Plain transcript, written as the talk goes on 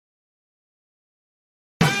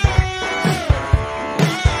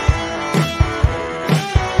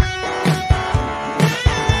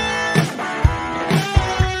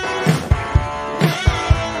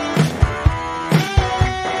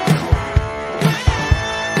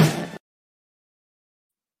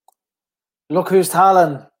Look who's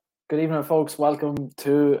talent. Good evening, folks. Welcome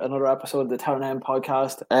to another episode of the Town End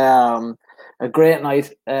podcast. A great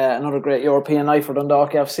night, another great European night for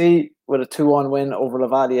Dundalk FC with a 2-1 win over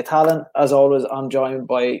Levadia Tallinn. As always, I'm joined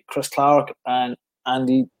by Chris Clark and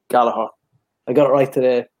Andy Gallagher. I got it right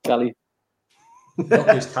today, Gally. Look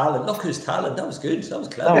who's talent. Look who's talent. That was good. That was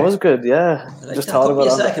clever. That was good, yeah. Just thought about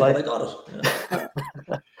it on the flight. But I got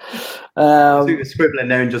it. Scribbling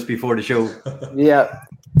down just before the show. Yeah.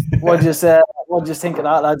 What'd you say? What do you think of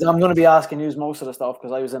that, lads? I'm going to be asking you most of the stuff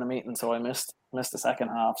because I was in a meeting, so I missed the second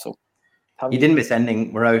half. So you didn't miss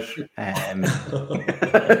anything. We're out.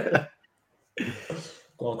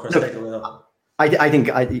 Go on, Chris. Take it away. I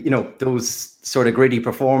think those sort of gritty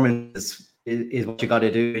performances is what you got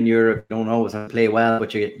to do in Europe. You don't always have to play well,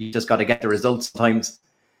 but you just got to get the results sometimes.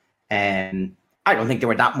 I don't think they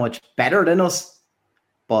were that much better than us,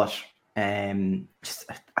 but I'm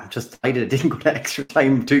just delighted it didn't go to extra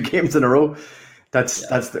time 2 games in a row. I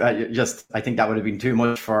think that would have been too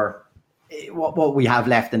much for what we have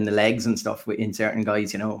left in the legs and stuff in certain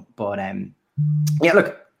guys, But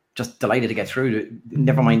look, just delighted to get through.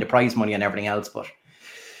 Never mind the prize money and everything else, but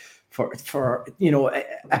for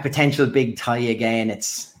a potential big tie again,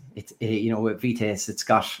 it's with Vitesse, it's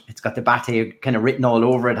got the Bate kind of written all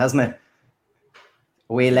over it, hasn't it?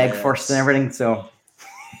 Away leg first and everything, so.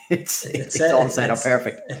 It's all set up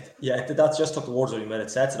perfect. That's just took the words out of me.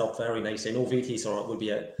 It sets it up very nicely. I know VTs will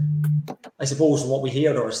be I suppose from what we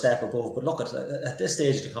hear, they're a step above. But look, at this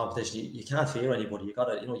stage of the competition, you can't fear anybody. You got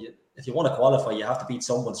to, if you want to qualify, you have to beat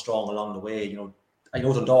someone strong along the way. I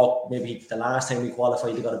know Dundalk, maybe the last time we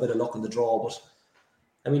qualified, they got a bit of luck in the draw. But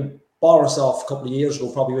I mean, Borisov a couple of years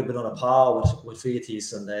ago probably would have been on a par with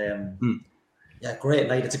VTs. And great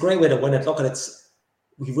night. It's a great way to win it. Look,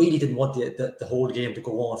 we really didn't want the whole game to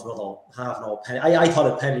go on for another half an hour. I thought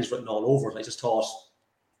it penalties written all over it. I just thought,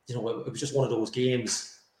 it was just one of those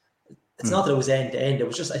games. It's not that it was end to end. It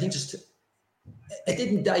was just, I think, it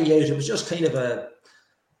didn't die out. It was just kind of a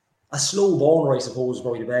slow burner, I suppose, is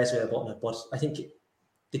probably the best way of putting it. But I think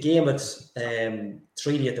the game at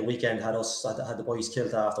Treaty at the weekend had the boys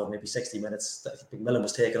killed after maybe 60 minutes. I think McMillan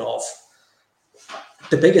was taken off.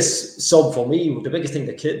 The biggest sub for me, the biggest thing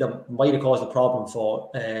that might have caused the problem for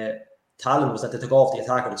Tallinn was that they took off the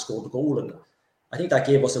attacker that scored the goal, and I think that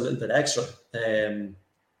gave us a little bit extra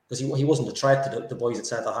because he wasn't a threat to the boys at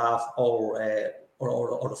centre half or the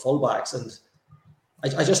fullbacks, and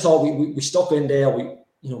I just thought we stuck in there.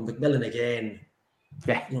 McMillan again,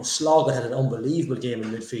 Sloggett had an unbelievable game in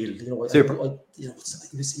midfield. Super. He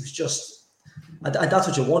was just. And that's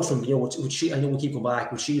what you want from I know we keep going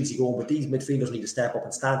back with Shields, going, but these midfielders need to step up,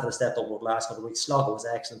 and Stanton has stepped up over the last couple of weeks. Sloggett was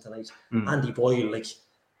excellent tonight. Andy Boyle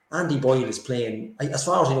is playing. As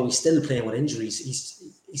far as I know, he's still playing with injuries.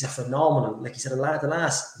 He's a phenomenal. Like he said, the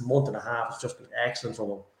last month and a half has just been excellent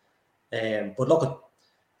from him. But look,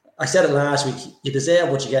 I said it last week. You deserve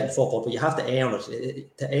what you get in football, but you have to earn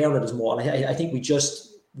it. To earn it is more. And I think we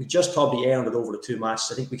just probably earned it over the 2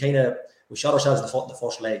 matches. I think we shot ourselves in the foot in the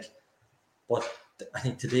first leg. But I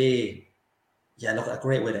think today, look, a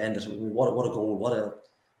great way to end it. What a goal!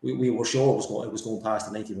 We were sure it was going past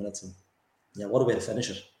the 90 minutes, and what a way to finish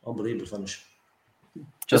it! Unbelievable finish.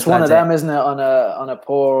 Just one of them, isn't it? On a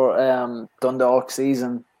poor Dundalk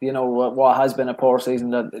season, what has been a poor season,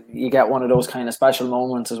 that you get one of those kind of special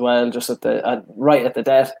moments as well, just right at the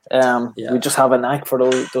death. We just have a knack for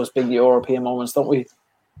those big European moments, don't we?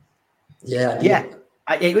 Yeah.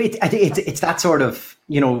 I think it's that sort of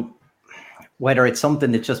whether it's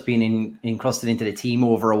something that's just been encrusted into the team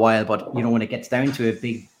over a while, but when it gets down to a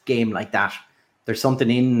big game like that, there's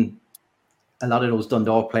something in a lot of those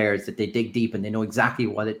Dundalk players that they dig deep and they know exactly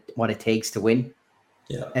what it takes to win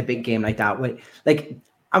a big game like that. Like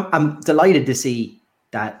I'm delighted to see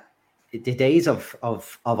that the days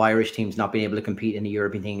of Irish teams not being able to compete in the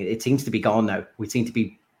European thing, it seems to be gone now. We seem to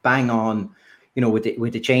be bang on,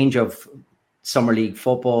 with the change of Summer League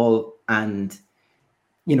football and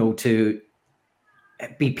to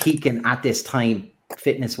be peaking at this time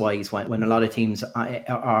fitness wise when a lot of teams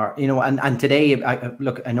are and today I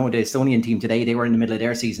know the Estonian team today, they were in the middle of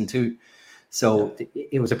their season too, so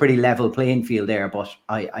it was a pretty level playing field there. But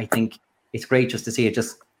I think it's great just to see it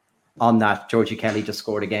just on that. Georgie Kelly just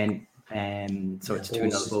scored again, so it's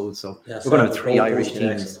 2-0 goals. So we're going to have 3 Irish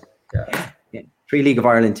teams, 3 League of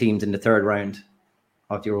Ireland teams in the 3rd round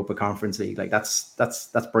of the Europa Conference League. Like that's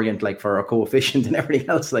brilliant, like for our coefficient and everything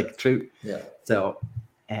else, like true. So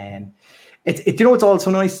it's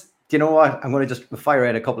also nice. Do you know what? I'm going to just fire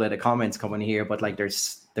out a couple of the comments coming here, but like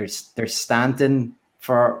there's Stanton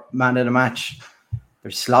for man of the match,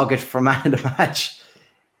 there's Sloggett for man of the match,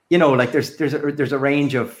 you know, like there's a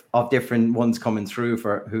range of different ones coming through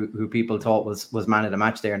for who people thought was man of the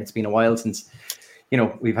match there, and it's been a while since, you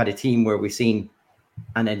know, we've had a team where we've seen,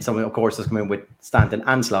 and then someone of course has come in with Stanton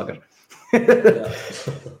and Sloggett.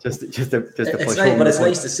 just to push nice, but it's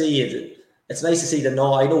nice to see it. It's nice to see that.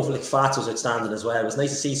 No, I know like Fats was outstanding as well. It's nice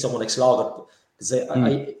to see someone like Sloggett,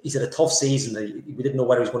 because he's had a tough season. We didn't know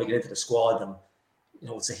whether he was going to get into the squad, and you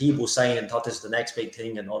know, Saheeb was saying and thought this is the next big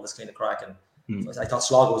thing and all this kind of crack. And I thought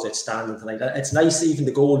Sloggett was outstanding tonight. It's nice, even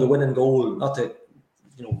the winning goal, not to,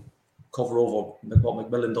 you know, cover over what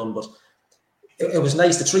McMillan done, but it was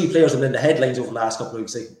nice. The three players have been in the headlines over the last couple of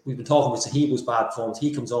weeks. Like we've been talking about Saheeb's bad performance.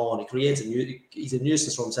 He comes on, he creates he's a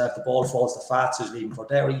nuisance for himself. The ball falls to Fats, who's leaving for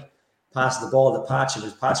Derry, passes the ball to Patchett,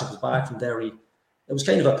 as Patchett was back from Derry. It was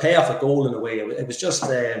kind of a payoff a goal in a way. It was just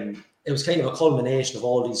it was kind of a culmination of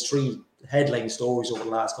all these three headline stories over the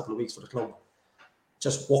last couple of weeks for the club,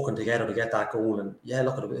 just working together to get that goal. And yeah,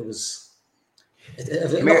 look at it. It was.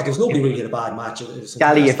 There's nobody really in a bad match.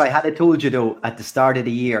 Gally, if I had told you though at the start of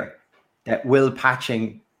the year that Will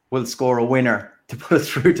Patching will score a winner to put us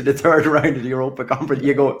through to the third round of the Europa Conference,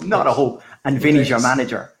 you go, not a hope. And Vinny's your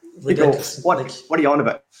manager. You go, what are you on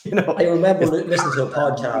about? You know, I remember listening to a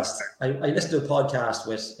podcast. I listened to a podcast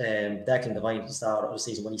with Declan Devine at the start of the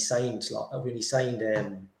season when he signed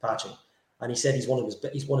Patching, and he said he's one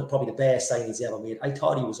of probably the best signings he ever made. I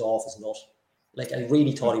thought he was off his nut. Like I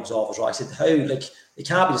really thought he was off his right. I said, how, like, it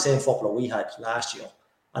can't be the same footballer we had last year.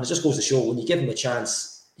 And it just goes to show when you give him a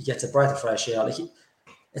chance, he gets a breath of fresh air. Like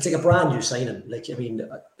it's like a brand new signing. Like, I mean,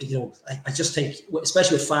 you know, I just think,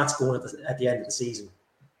 especially with Fats going at the end of the season,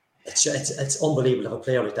 it's unbelievable to have a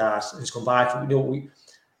player like that who's come back from, you know,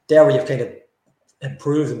 Derry have kind of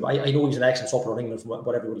improved him. I know he's an excellent footballer in England from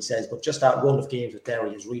what everybody says, but just that run of games with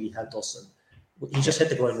Derry has really helped us, and he just hit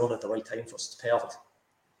the ground running at the right time for us. It's perfect.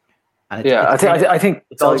 And I think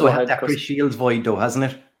it's also had that Chris Shields void though, hasn't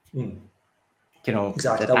it? You know,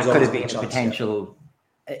 exactly. that could have been a potential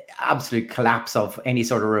absolute collapse of any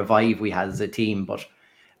sort of revive we had as a team. But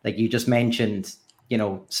like you just mentioned, you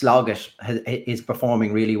know, Sloggett is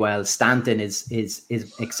performing really well. Stanton is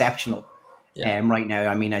exceptional right now.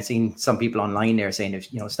 I mean, I've seen some people online there saying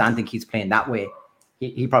if, you know, Stanton keeps playing that way,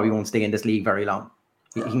 he probably won't stay in this league very long.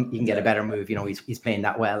 He can get a better move. You know, he's playing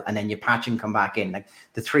that well. And then you patch and come back in. Like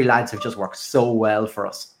the three lads have just worked so well for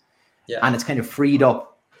us. Yeah. And it's kind of freed up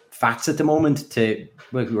Fats at the moment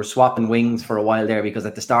we were swapping wings for a while there because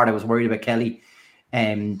at the start I was worried about Kelly.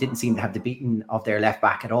 Didn't seem to have the beating of their left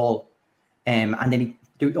back at all. And then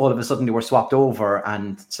all of a sudden they were swapped over,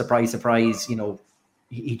 and surprise, you know,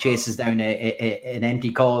 he chases down an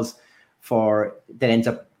empty cause that ends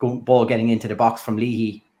up ball getting into the box from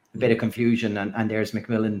Leahy. A bit of confusion, and there's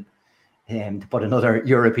McMillan to put another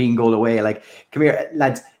European goal away. Like, come here,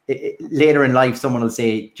 lads. Later in life, someone will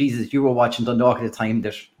say, Jesus, you were watching Dundalk at the time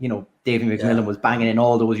that, you know, Davy McMillan was banging in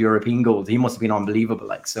all those European goals. He must have been unbelievable.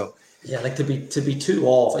 Like, so. Yeah, like to be 2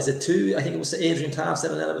 off. Is it 2? I think it was Adrian Taft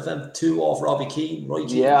said on LMFM, 2 off Robbie Keane, right?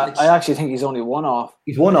 Yeah, like, I actually think he's only 1 off.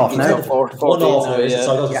 He's 1 off now. 1 off now,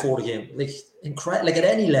 so that was a 40 game. Like, incredible. Like at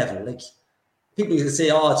any level, like people can say,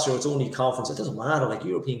 "Oh, it's only conference." It doesn't matter. Like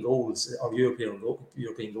European goals or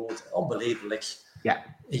European goals, unbelievable. Like, yeah,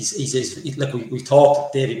 he's like we've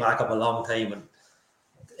talked Davy Mack up a long time, and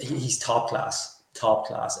he's top class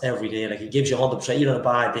every day. Like he gives you 100%. Even on a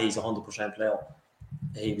bad day, he's 100% player.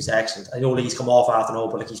 He was excellent. I know he's come off after now,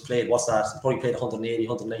 but like he's played, what's that? He's probably played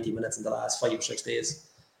 180 minutes in the last 5 or 6 days.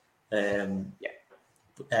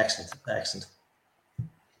 Excellent.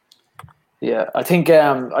 Yeah, I think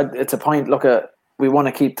it's a point. Look, we want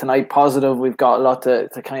to keep tonight positive. We've got a lot to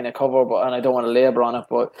kind of cover, and I don't want to labour on it.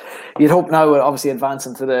 But you'd hope now, obviously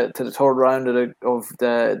advancing to the third round of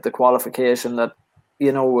the qualification, that,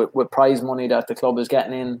 you know, with prize money that the club is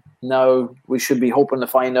getting in now, we should be hoping to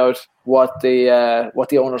find out what the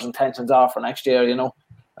owners' intentions are for next year. You know,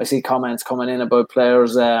 I see comments coming in about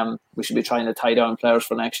players. We should be trying to tie down players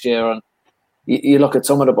for next year, and you look at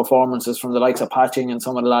some of the performances from the likes of Patching and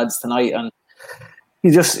some of the lads tonight, and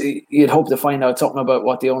you'd hope to find out something about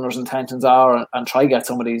what the owners' intentions are, and try get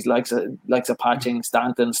some of these likes of Patching,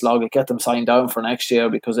 Stanton, Sloggett, get them signed down for next year,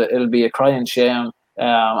 because it'll be a crying shame.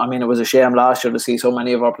 I mean, it was a shame last year to see so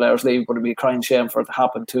many of our players leave, but it'd be a crying shame for it to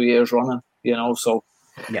happen 2 years running. You know, so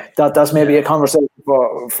yeah, that's maybe a conversation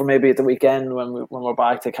for maybe at the weekend when we're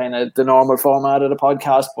back to kind of the normal format of the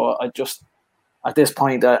podcast. But at this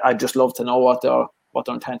point, I'd just love to know what their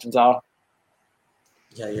intentions are.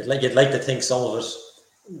 Yeah, you'd like to think some of it.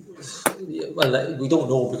 Well, we don't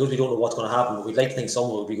know, because we don't know what's going to happen. But we'd like to think some of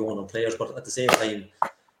it will be going on players. But at the same time,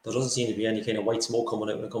 there doesn't seem to be any kind of white smoke coming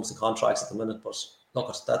out when it comes to contracts at the minute. But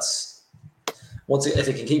look, that's if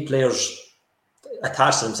they can keep players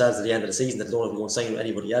attached to themselves at the end of the season, that they don't have to go and sign with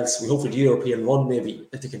anybody else. We hope for the European run, maybe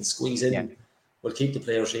if they can squeeze in, we'll keep the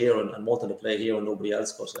players here and want them to play here and nobody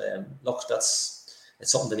else. But look, it's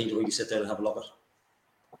something they need to really sit down and have a look at.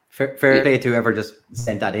 Fair play to whoever just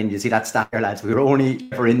sent that in. You see that stat here, lads? We were only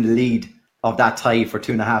ever in the lead of that tie for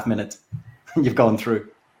 2.5 minutes. You've gone through.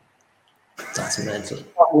 That's mental.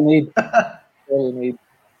 What we need. What we need.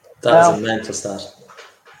 That is a mental stat.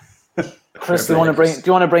 Chris, do you want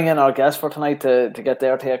to bring in our guest for tonight to get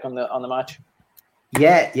their take on the match?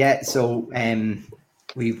 Yeah. So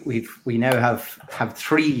we now have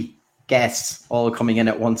 3 guests all coming in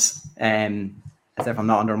at once. As if I'm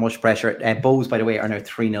not under much pressure. Bows, by the way, are now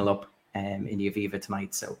 3-0 up in the Aviva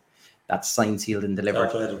tonight. So that's signed, sealed, and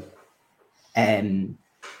delivered.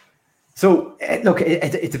 So look,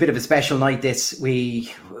 it's a bit of a special night. This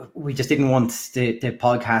we just didn't want the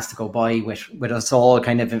podcast to go by with us all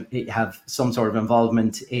kind of have some sort of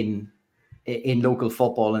involvement in local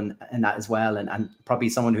football and that as well, and probably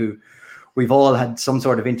someone who we've all had some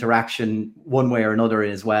sort of interaction one way or another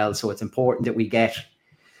as well. So it's important that we get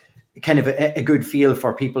kind of a good feel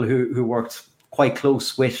for people who worked quite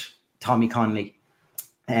close with Tommy Connolly,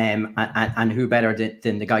 and who better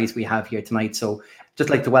than the guys we have here tonight. So just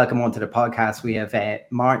like to welcome onto the podcast. We have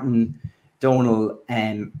Martin, Donal,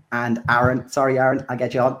 and Aaron. Sorry, Aaron, I'll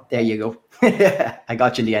get you on. There you go. I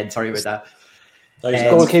got you in the end. Sorry about that.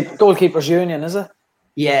 Goalkeepers Union, is it?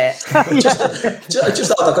 Yeah. I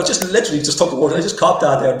just literally took the word. I just copped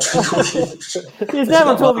that there. You've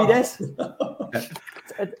never told me this.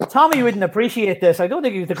 Tommy wouldn't appreciate this. I don't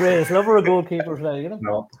think he's the greatest lover of goalkeepers, you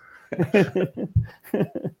know.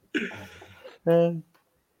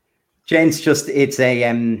 Gents,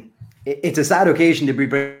 it's a sad occasion to be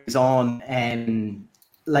bringing this on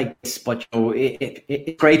like this, but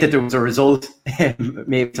it's great that there was a result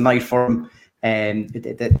maybe tonight for him, and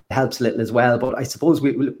it helps a little as well. But I suppose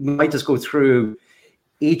we might just go through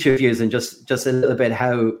each of you and just a little bit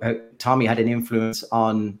how Tommy had an influence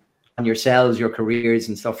on yourselves, your careers,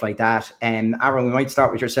 and stuff like that. Aaron, we might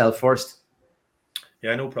start with yourself first.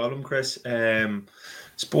 Yeah, no problem, Chris.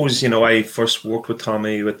 Suppose, I first worked with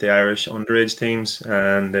Tommy with the Irish underage teams,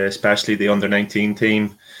 and especially the under-19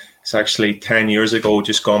 team. It's actually 10 years ago,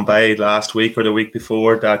 just gone by last week or the week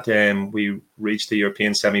before, that we reached the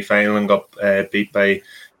European semi-final and got beat by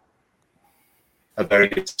a very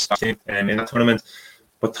good team in that tournament.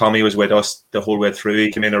 But Tommy was with us the whole way through.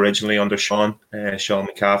 He came in originally under Sean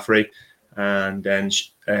McCaffrey, and then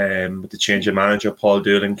with the change of manager, Paul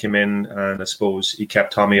Doolan came in, and I suppose he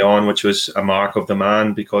kept Tommy on, which was a mark of the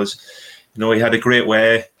man, because he had a great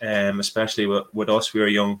way, especially with us. We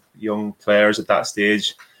were young players at that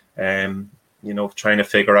stage, trying to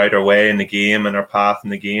figure out our way in the game and our path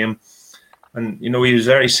in the game. And he was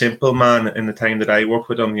a very simple man in the time that I worked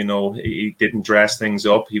with him. He didn't dress things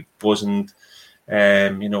up. He wasn't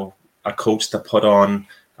a coach that put on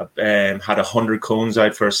had 100 cones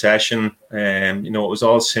out for a session. It was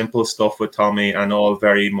all simple stuff with Tommy, and all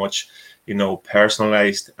very much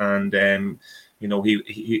personalized. And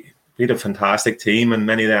he had a fantastic team, and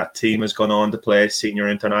many of that team has gone on to play senior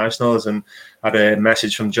internationals. And I had a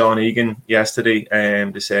message from John Egan yesterday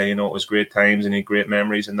to say it was great times and he had great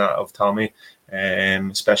memories in that of Tommy,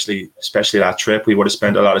 especially that trip. We would have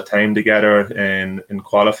spent a lot of time together in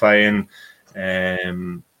qualifying.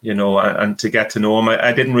 And to get to know him,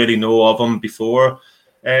 I didn't really know of him before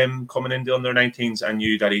coming into under-19s. I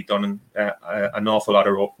knew that he'd done an awful lot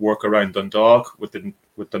of work around Dundalk with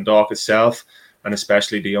Dundalk itself, and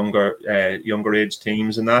especially the younger age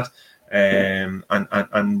teams and that,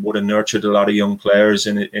 and would have nurtured a lot of young players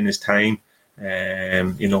in his time.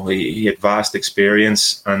 He had vast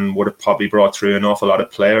experience and would have probably brought through an awful lot of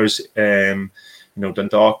players,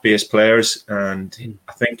 Dundalk-based players, and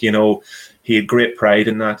I think he had great pride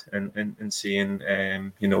in that, and seeing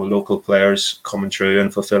local players coming through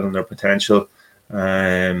and fulfilling their potential.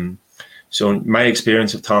 So my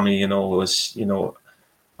experience of Tommy, was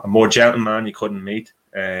a more gentleman you couldn't meet.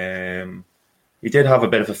 He did have a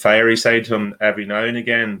bit of a fiery side to him every now and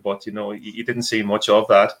again, but you didn't see much of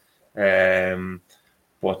that.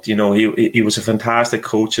 But he was a fantastic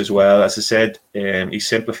coach as well. As I said, he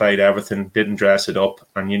simplified everything, didn't dress it up,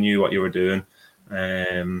 and you knew what you were doing.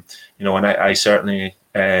 And I certainly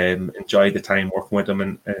enjoyed the time working with him,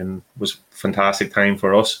 and was a fantastic time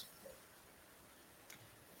for us.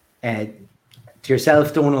 To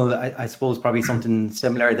yourself, Donal, I suppose probably something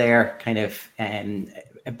similar there, kind of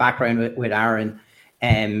a background with Aaron.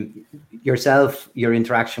 Yourself, your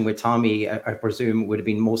interaction with Tommy, I presume, would have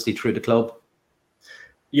been mostly through the club.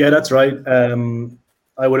 Yeah, that's right. I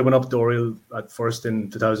would have went up Doriel at first in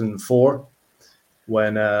 2004.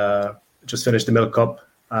 when just finished the Milk Cup,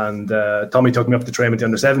 and Tommy took me up to train with the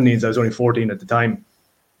under-17s. I was only 14 at the time,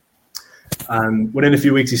 and within a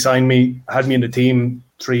few weeks he signed me, had me in the team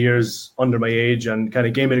 3 years under my age, and kind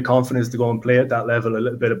of gave me the confidence to go and play at that level, a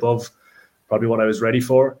little bit above probably what I was ready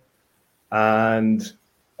for. And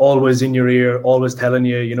always in your ear, always telling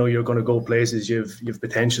you, you're going to go places, you've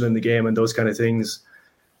potential in the game and those kind of things.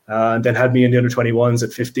 And then had me in the under-21s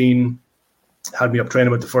at 15, had me up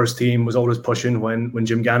training with the first team, was always pushing when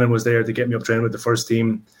Jim Gannon was there to get me up training with the first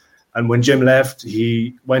team. And when Jim left,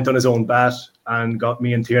 he went on his own bat and got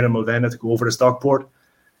me and Tiernan Mulvena to go over to Stockport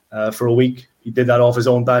for a week. He did that off his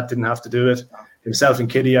own bat, didn't have to do it. Himself and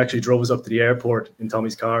Kitty actually drove us up to the airport in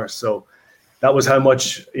Tommy's car. So that was how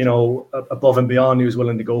much, above and beyond he was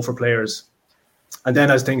willing to go for players. And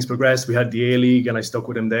then as things progressed, we had the A-League and I stuck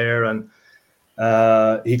with him there. And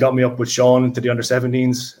he got me up with Sean to the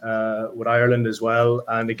under-17s with Ireland as well.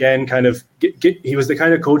 And again, he was the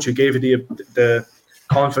kind of coach who gave you the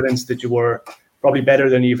confidence that you were probably better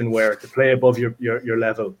than you even were, to play above your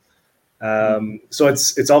level. So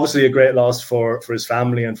it's obviously a great loss for his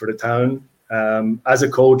family and for the town. As a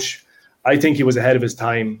coach, I think he was ahead of his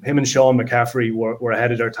time. Him and Sean McCaffrey were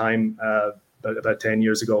ahead of their time about 10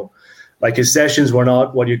 years ago. Like, his sessions were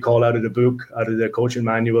not what you'd call out of the book, out of the coaching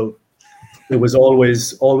manual. It was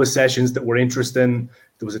always sessions that were interesting.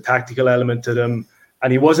 There was a tactical element to them.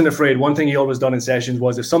 And he wasn't afraid. One thing he always done in sessions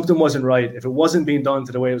was, if something wasn't right, if it wasn't being done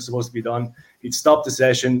to the way it was supposed to be done, he'd stop the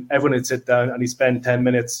session, everyone would sit down, and he'd spend 10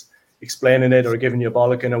 minutes explaining it or giving you a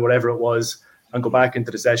bollocking or whatever it was, and go back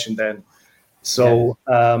into the session then. So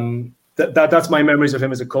that's my memories of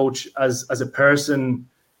him as a coach. As a person,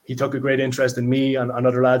 he took a great interest in me and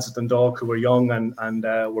other lads at Dundalk who were young and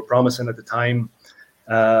were promising at the time.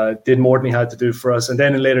 Did more than he had to do for us. And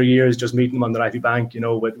then in later years, just meeting him on the Knifey Bank,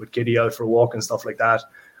 with Kitty out for a walk and stuff like that,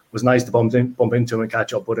 was nice to bump into him and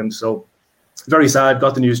catch up with him. So very sad.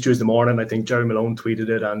 Got the news Tuesday morning. I think Jerry Malone tweeted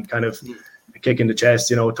it, and kind of a kick in the chest,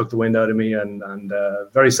 took the wind out of me, and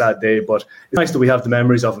very sad day. But it's nice that we have the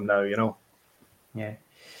memories of him now, Yeah.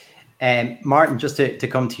 Martin, just to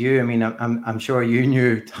come to you, I mean, I'm sure you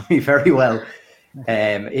knew Tommy very well,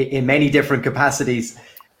 in many different capacities.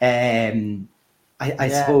 I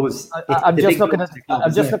suppose I'm just looking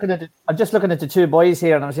at the two boys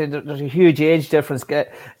here, and I'm saying there's a huge age difference.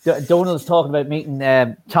 Donald's talking about meeting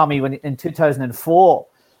Tommy in 2004.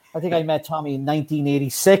 I think I met Tommy in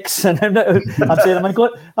 1986, and I'm saying, am I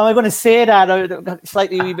going to say that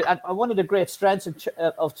slightly? And one of the great strengths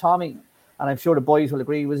of Tommy, and I'm sure the boys will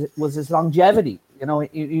agree, was his longevity.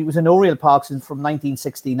 He was in Oriel Parks from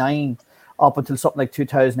 1969 up until something like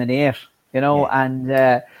 2008. And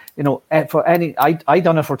for I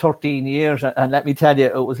done it for 13 years, and let me tell you,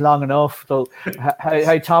 it was long enough. So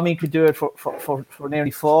how Tommy could do it for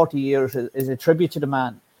nearly 40 years is a tribute to the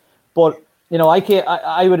man. But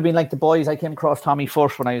I would have been like the boys. I came across Tommy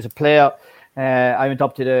first when I was a player. I went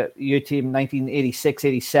up to the U team in 1986,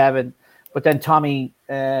 87. But then Tommy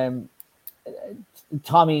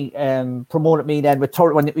promoted me then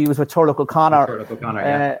when he was with Turlough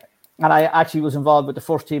O'Connor. And I actually was involved with the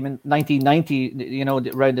first team in 1990,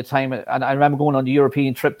 around the time. And I remember going on the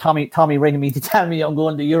European trip. Tommy ringing me to tell me I'm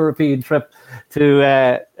going on the European trip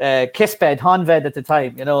to Kisped, Honved at the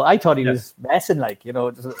time. I thought he was messing, going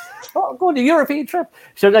to the European trip.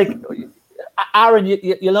 So, Aaron,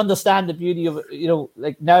 you'll understand the beauty of,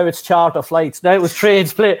 now it's charter flights. Now it was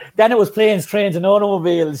trains, then it was planes, trains and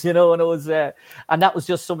automobiles, and it was, and that was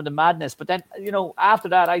just some of the madness. But then, after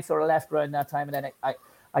that, I sort of left around that time, and then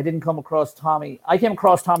I didn't come across Tommy. I came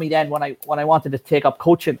across Tommy then when I wanted to take up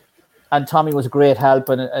coaching, and Tommy was a great help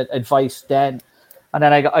and advice then. And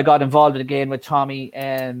then I got involved again with Tommy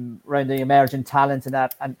around the emerging talent and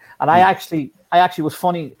that. And I actually was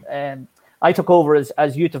funny. I took over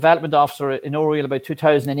as youth development officer in Oriel about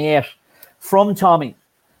 2008 from Tommy,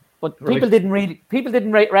 but people didn't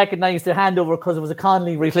recognize the handover because it was a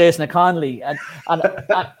Connolly replacing a Connolly, and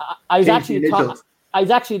I was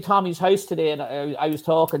actually at Tommy's house today, and I was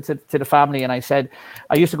talking to the family, and I said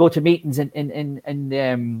I used to go to meetings with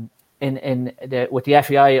the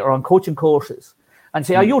FEI or on coaching courses, and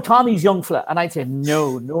say, "Are you Tommy's young fella?" And I'd say,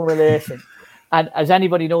 "No relation." And as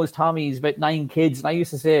anybody knows, Tommy's about 9 kids, and I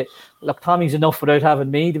used to say, "Look, Tommy's enough without having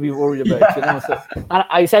me to be worried about." So, and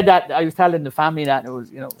I said that, I was telling the family that, and it was,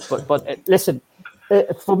 But listen,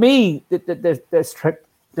 for me, the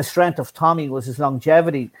strength of Tommy was his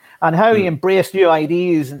longevity and how he embraced new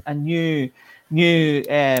ideas and new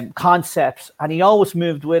concepts, and he always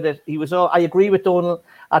moved with it. I agree with Donald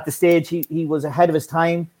at the stage. He was ahead of his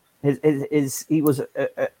time. He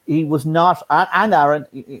was not, and Aaron.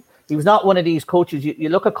 He was not one of these coaches. You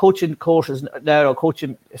look at coaching courses now or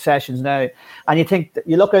coaching sessions now, and you think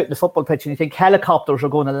you look out the football pitch and you think helicopters are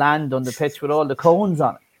going to land on the pitch with all the cones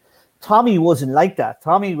on it. Tommy wasn't like that.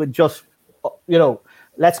 Tommy would just,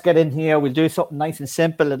 let's get in here. We'll do something nice and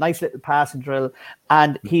simple, a nice little passing drill.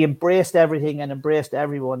 And he embraced everything and embraced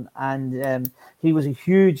everyone. And he was a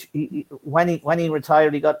huge. When he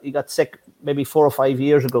retired, he got sick maybe 4 or 5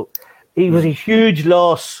 years ago. He was a huge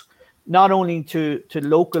loss, not only to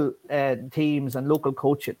local teams and local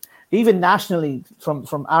coaching, even nationally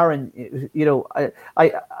from Aaron.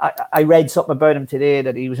 I read something about him today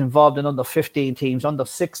that he was involved in under 15 teams, under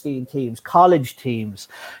 16 teams, college teams,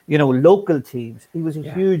 local teams. He was a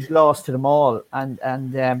huge loss to them all, and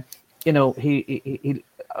he'd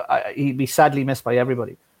be sadly missed by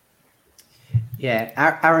everybody.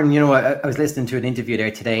 Yeah, Aaron, I was listening to an interview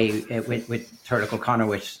there today with Turlough O'Connor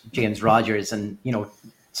with James Rogers, and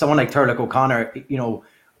someone like Turlough O'Connor,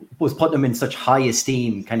 was putting him in such high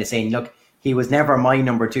esteem, kind of saying, look, he was never my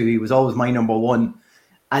number 2, he was always my number 1,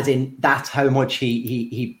 as in that's how much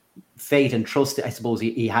he faith and trust, I suppose,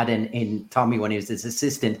 he had in Tommy when he was his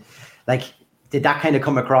assistant. Like, did that kind of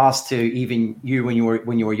come across to even you when you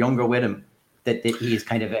were younger with him, that he is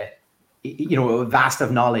kind of a vast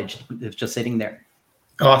of knowledge that's just sitting there?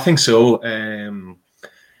 Oh, I think so.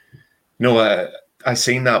 I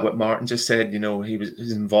seen that what Martin just said. He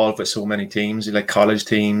was involved with so many teams, like college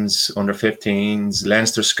teams, under 15s,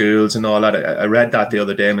 Leinster schools, and all that. I read that the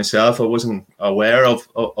other day myself. I wasn't aware of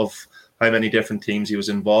how many different teams he was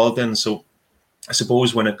involved in. So I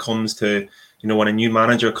suppose when it comes to when a new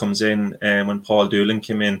manager comes in, and when Paul Doolan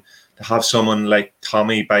came in, to have someone like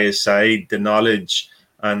Tommy by his side, the knowledge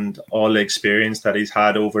and all the experience that he's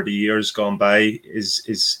had over the years gone by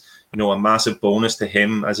is a massive bonus to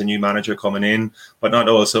him as a new manager coming in. But not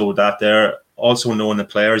also that, they're also knowing the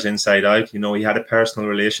players inside out. He had a personal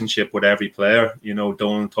relationship with every player.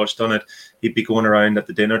 Donald touched on it. He'd be going around at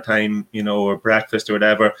the dinner time, or breakfast or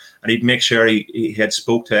whatever, and he'd make sure he had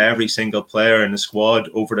spoke to every single player in the squad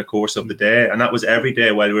over the course of the day, and that was every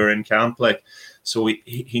day while we were in camp. So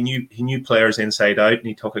he knew players inside out, and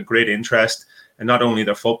he took a great interest in not only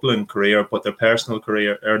their footballing career, but their personal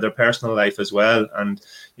career or their personal life as well. And,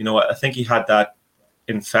 I think he had that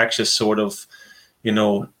infectious sort of, it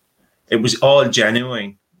was all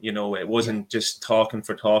genuine, it wasn't just talking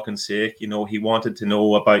for talking's sake. He wanted to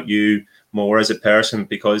know about you more as a person,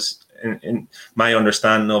 because in my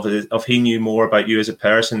understanding of it, if he knew more about you as a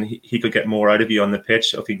person, he could get more out of you on the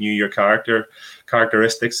pitch if he knew your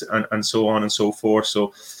characteristics and so on and so forth.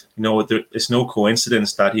 So, it's no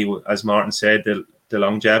coincidence that he, as Martin said, the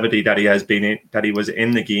longevity that he has been in, that he was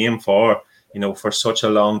in the game for such a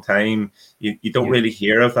long time. You don't really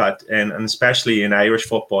hear of that, and especially in Irish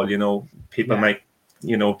football, people might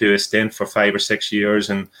do a stint for 5 or 6 years,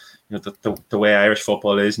 and the way Irish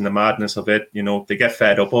football is and the madness of it, they get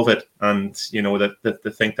fed up of it, and that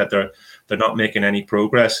they think that they're not making any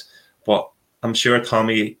progress. But I'm sure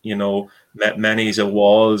Tommy, met many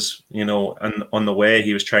walls, and on the way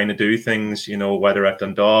he was trying to do things, whether at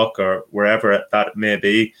Dundalk or wherever that may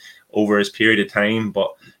be over his period of time.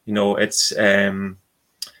 But, it's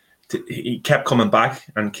he kept coming back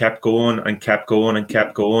and kept going and kept going and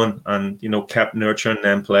kept going, and, kept nurturing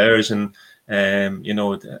them players. And,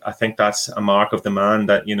 I think that's a mark of the man,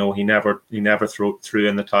 that, he never threw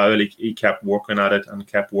in the towel. He kept working at it and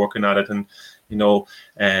kept working at it. And,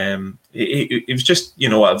 it was just,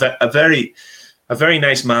 a very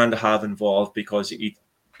nice man to have involved, because he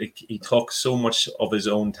took so much of his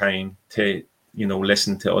own time to,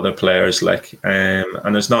 listen to other players.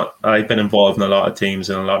 And it's not, I've been involved in a lot of teams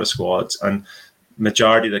and a lot of squads, and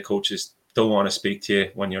majority of the coaches don't want to speak to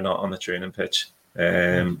you when you're not on the training pitch.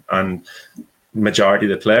 And majority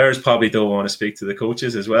of the players probably don't want to speak to the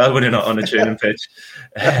coaches as well when they're not on the training pitch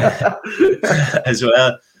as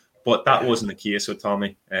well. But that wasn't the case with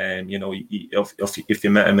Tommy. If you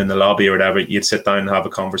met him in the lobby or whatever, you'd sit down and have a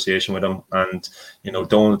conversation with him. And,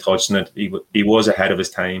 Donald touched on it. He was ahead of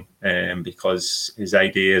his time, because his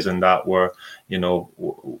ideas and that were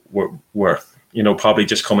probably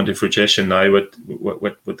just coming to fruition now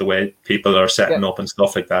with the way people are setting up and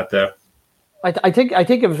stuff like that there. I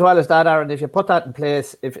think as well as that, Aaron, if you put that in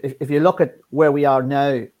place, if you look at where we are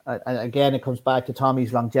now, and again, it comes back to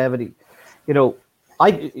Tommy's longevity,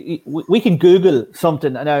 we can Google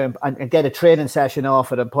something now and get a training session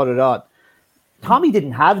off it and put it on. Tommy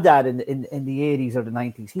didn't have that in the 80s or the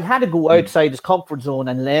 90s. He had to go outside his comfort zone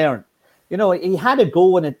and learn. He had to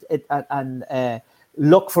go and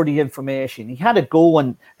look for the information. He had to go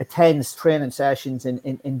and attend training sessions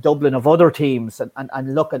in Dublin of other teams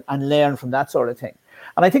and look and learn from that sort of thing.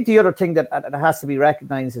 And I think the other thing that has to be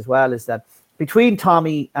recognised as well is that between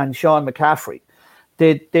Tommy and Sean McCaffrey,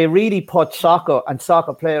 they really put soccer and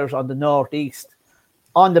soccer players on the Northeast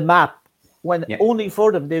on the map when only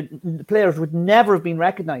for them, the players would never have been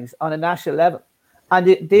recognised on a national level. And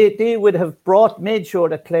they would have made sure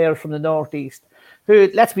that players from the Northeast, who,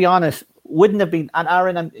 let's be honest, wouldn't have been, and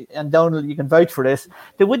Aaron and Donald, you can vouch for this,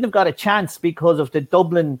 they wouldn't have got a chance because of the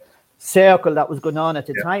Dublin circle that was going on at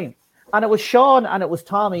the time. And it was Sean and it was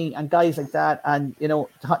Tommy and guys like that. And, you know,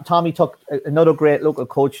 Tommy took another great local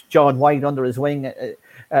coach, John White, under his wing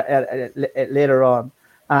later on.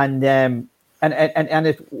 And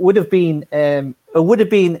it would have been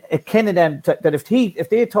akin to them that if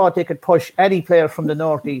they thought they could push any player from the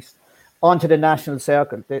Northeast onto the national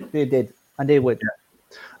circle, they did, and they would.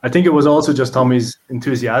 Yeah. I think it was also just Tommy's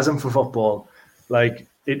enthusiasm for football. Like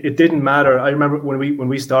it didn't matter. I remember when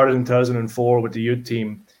we started in 2004 with the youth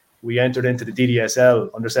team, we entered into the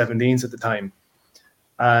DDSL under 17s at the time,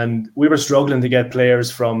 and we were struggling to get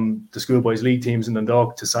players from the schoolboys league teams in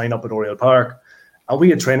Dundalk to sign up at Oriel Park. And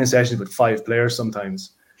we had training sessions with 5 players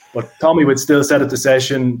sometimes. But Tommy would still set up the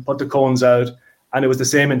session, put the cones out, and it was the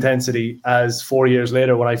same intensity as 4 years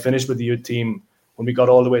later when I finished with the youth team, when we got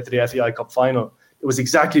all the way to the FEI Cup final. It was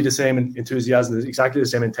exactly the same enthusiasm, exactly the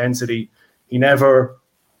same intensity. He never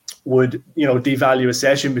would, devalue a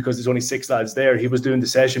session because there's only 6 lads there. He was doing the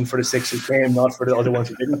session for the 6 who came, not for the other ones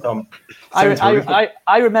who didn't come. I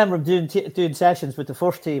remember him doing sessions with the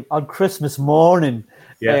first team on Christmas morning.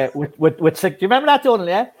 Yeah, with 6. Do you remember that, Donald?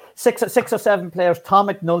 Yeah, 6 or 7 players: Tom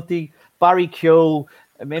McNulty, Barry Keogh,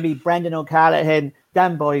 maybe Brendan O'Callaghan,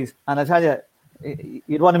 them boys. And I tell you,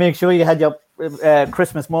 you'd want to make sure you had your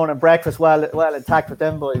Christmas morning breakfast well intact with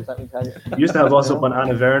them boys. Let me tell you. You used to have us up on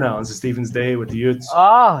Anna Verna on St. Stephen's Day with the youths.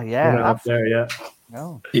 Oh yeah, up there, yeah.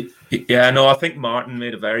 No. Yeah, no, I think Martin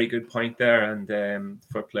made a very good point there, and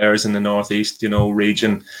for players in the Northeast,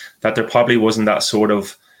 region, that there probably wasn't that sort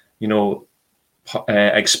of,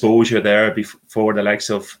 exposure there before the likes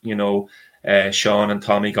of Sean and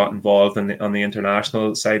Tommy got involved on the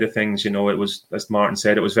international side of things. It was, as Martin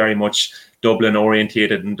said, it was very much Dublin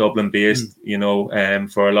orientated and Dublin based,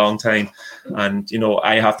 for a long time. And,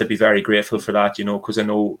 I have to be very grateful for that, because I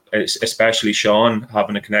know, especially Sean,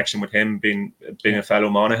 having a connection with him, being a fellow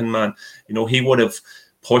Monaghan man, he would have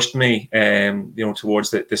pushed me,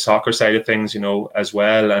 towards the soccer side of things, as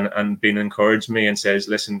well, and been encouraged me and says,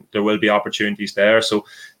 listen, there will be opportunities there. So,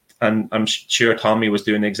 and I'm sure Tommy was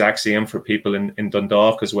doing the exact same for people in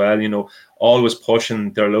Dundalk as well, always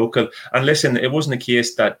pushing their local. And listen, it wasn't a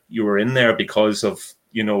case that you were in there because of,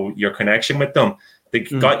 your connection with them. They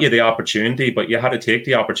got you the opportunity, but you had to take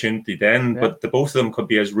the opportunity then. Yeah. But the both of them could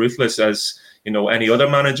be as ruthless as, any other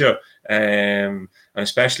manager. And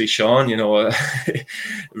especially Sean,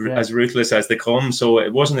 as ruthless as they come. So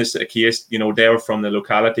it wasn't a case, they were from the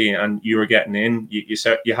locality and you were getting in.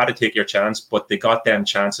 You had to take your chance, but they got them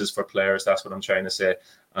chances for players. That's what I'm trying to say.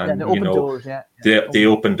 And the open doors, the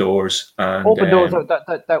open doors, and open doors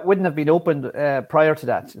that wouldn't have been opened prior to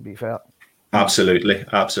that. To be fair, absolutely.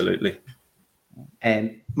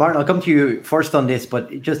 Martin, I'll come to you first on this,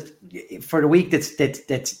 but just for the week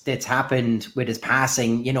that's happened with his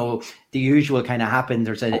passing, the usual kind of happened.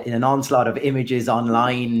 There's an onslaught of images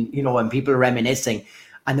online, and people are reminiscing.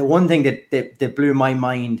 And the one thing that blew my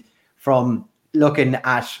mind from looking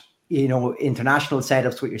at, international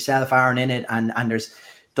setups with yourself, Aaron, in it, and there's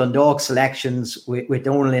Dundalk selections with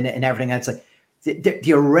Donald in it and everything else, like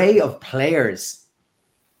the array of players.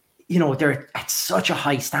 They're at such a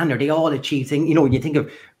high standard. They all achieve things. When you think of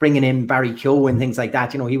bringing in Barry Keogh and things like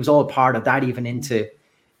that, he was all part of that, even into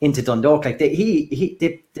Dundalk. Like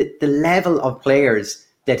the level of players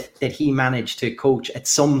that he managed to coach at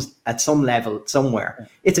some level somewhere.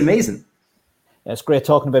 It's amazing. Yeah, it's great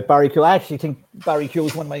talking about Barry Keogh. I actually think Barry Keogh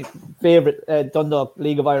is one of my favourite Dundalk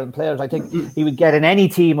League of Ireland players. I think he would get in any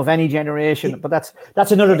team of any generation, but that's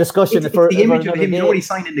another discussion. It's the image of him, he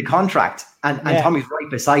signed in the contract, and Tommy's right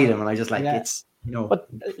beside him, and I just it's But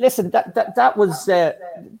listen, that was the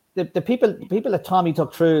people that Tommy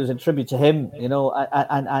took through is a tribute to him,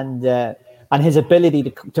 and his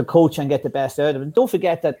ability to coach and get the best out of him. Don't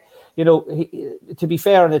forget that. To be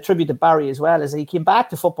fair, and a tribute to Barry as well, is he came back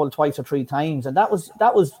to football 2 or 3 times, and that was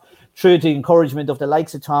through the encouragement of the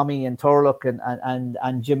likes of Tommy and Turlock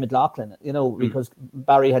and Jim McLaughlin, because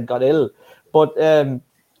Barry had got ill. But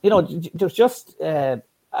there's just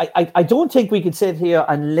I don't think we could sit here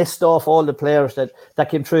and list off all the players that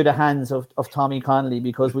came through the hands of Tommy Connolly,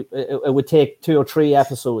 because it would take 2 or 3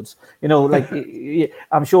 episodes. You know, like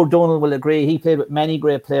I'm sure Donald will agree. He played with many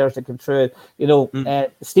great players that came through. You know,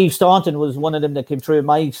 Steve Staunton was one of them that came through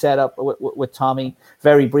my setup with Tommy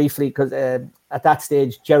very briefly, because at that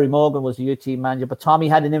stage Jerry Morgan was the youth team manager, but Tommy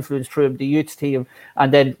had an influence through the youth team,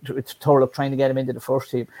 and then Turlock trying to get him into the first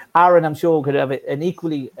team. Aaron, I'm sure, could have an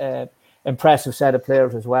equally impressive set of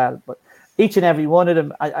players as well. But each and every one of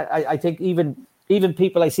them, I think even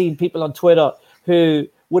people, I seen people on Twitter who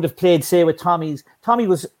would have played, say, with Tommy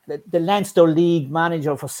was the Leinster League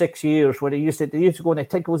manager for 6 years, where they used to go, and I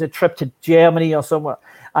think it was a trip to Germany or somewhere,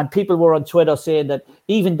 and people were on Twitter saying that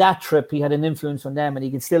even that trip he had an influence on them and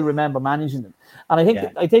he can still remember managing them. And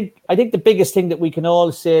I think the biggest thing that we can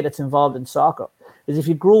all say that's involved in soccer is, if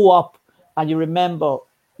you grow up and you remember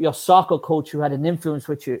your soccer coach who had an influence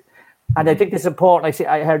with you. And I think it's important.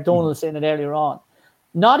 I heard Donald saying it earlier on.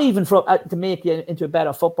 Not even to make you into a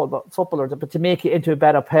better footballer, but to make you into a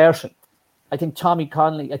better person. I think Tommy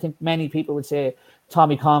Connolly. I think many people would say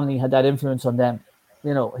Tommy Connolly had that influence on them.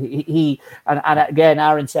 You know, he and again,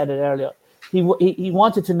 Aaron said it earlier. He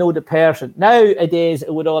wanted to know the person. Nowadays,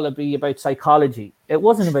 it would all be about psychology. It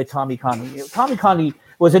wasn't about Tommy Connolly. Tommy Connolly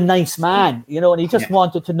was a nice man, you know, and he just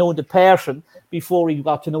wanted to know the person before he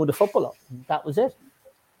got to know the footballer. That was it.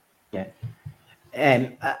 Yeah.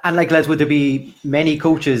 And like, Les, would there be many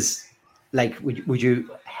coaches, like, would you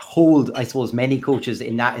hold, I suppose, many coaches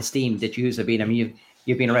in that esteem that you have been? I mean,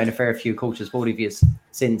 you've been around a fair few coaches, both of you,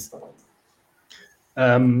 since.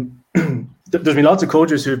 There's been lots of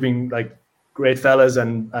coaches who've been like great fellas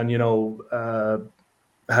and you know,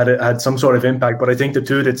 had some sort of impact, but I think the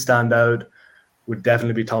two that stand out would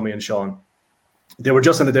definitely be Tommy and Sean. They were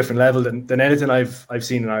just on a different level than anything I've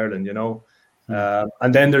seen in Ireland, you know.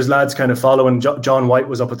 And then there's lads kind of following. John White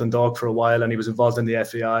was up at Dundalk for a while, and he was involved in the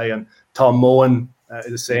FAI, and Tom Mohan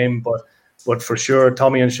the same. But for sure,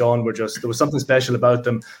 Tommy and Sean were just, there was something special about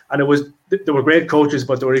them, and they were great coaches,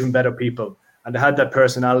 but they were even better people, and they had that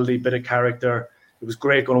personality, bit of character. It was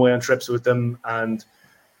great going away on trips with them, and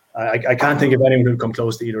I can't think of anyone who'd come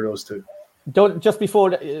close to either of those two. Just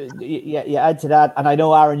before you add to that, and I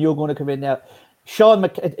know, Aaron, you're going to come in there. Sean,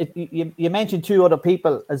 you mentioned 2 other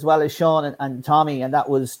people as well as Sean and Tommy, and that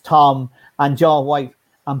was Tom and John White,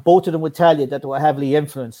 and both of them would tell you that they were heavily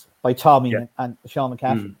influenced by Tommy and Sean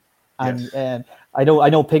McCaffrey. And I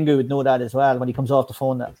know Pingu would know that as well when he comes off the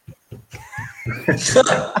phone now.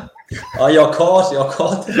 Oh, you're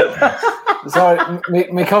caught. Sorry,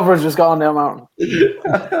 my coverage was gone there, Martin.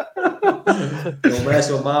 Don't mess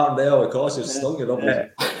with Martin there, of course, you've stung it up.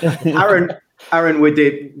 Aaron, would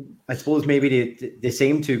I suppose maybe the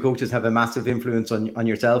same 2 coaches have a massive influence on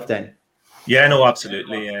yourself then? Yeah, no,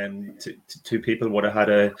 absolutely. Two people would have had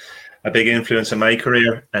a big influence in my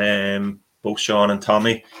career, both Sean and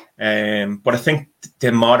Tommy. But I think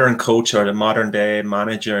the modern coach or the modern day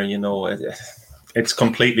manager, you know, it's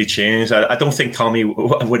completely changed. I don't think Tommy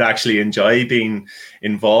would actually enjoy being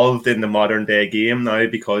involved in the modern day game now,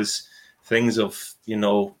 because things of, you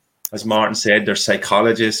know, as Martin said, there's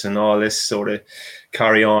psychologists and all this sort of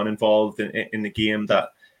carry on involved in the game, that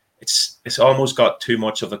it's almost got too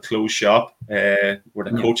much of a closed shop where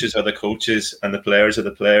the coaches are the coaches and the players are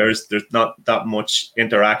the players. There's not that much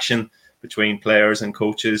interaction between players and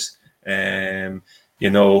coaches. You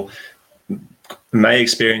know, in my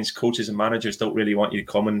experience, coaches and managers don't really want you to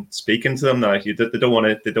come and speaking to them now. They don't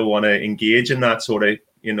want to engage in that sort of,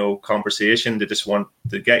 you know, conversation. They just want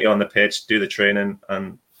to get you on the pitch, do the training,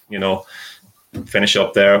 and, you know, finish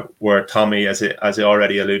up there. Where Tommy, as I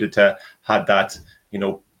already alluded to, had that, you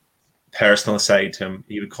know, personal side to him.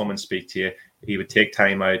 He would come and speak to you. He would take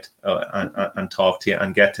time out and talk to you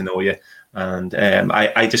and get to know you. And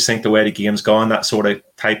I just think the way the game's gone, that sort of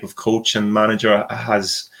type of coach and manager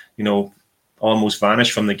has, you know, almost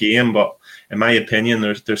vanished from the game. But in my opinion,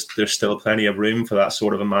 there's still plenty of room for that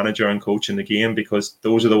sort of a manager and coach in the game, because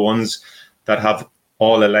those are the ones that have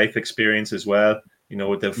all the life experience as well. You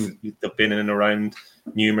know, they've been in and around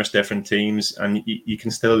numerous different teams, and you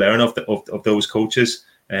can still learn of those coaches.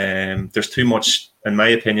 There's too much, in my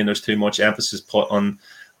opinion, there's too much emphasis put on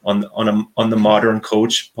the modern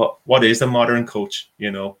coach. But what is the modern coach?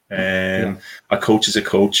 You know, a coach is a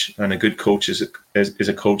coach, and a good coach is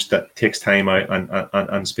a coach that takes time out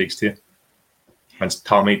and speaks to you. And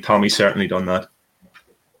Tommy certainly done that.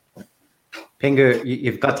 Pingu,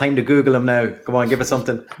 you've got time to Google him now. Come on, give us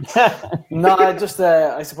something. No,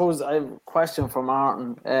 I suppose I have a question for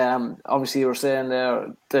Martin. Obviously, you were saying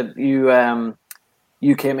there that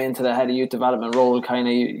you came into the head of youth development role, kind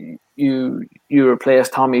of you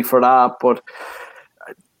replaced Tommy for that. But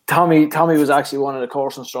Tommy was actually one of the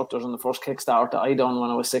course instructors on the first Kickstart that I done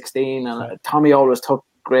when I was 16, and Tommy always took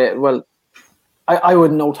great. Well, I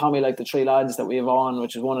wouldn't know Tommy like the three lads that we have on,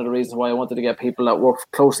 which is one of the reasons why I wanted to get people that work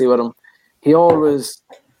closely with him. He always,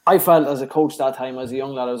 I felt as a coach that time, as a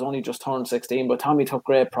young lad, I was only just turned 16, but Tommy took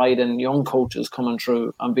great pride in young coaches coming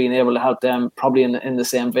through and being able to help them, probably in the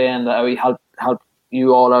same vein that he helped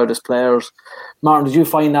you all out as players. Martin, did you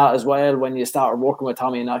find that as well when you started working with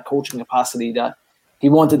Tommy in that coaching capacity, that he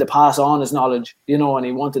wanted to pass on his knowledge, and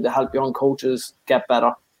he wanted to help young coaches get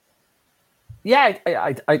better? Yeah,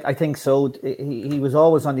 I think so. He was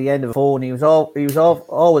always on the end of the phone. He was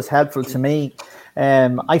always helpful to me.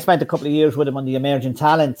 I spent a couple of years with him on the Emerging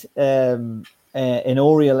Talent in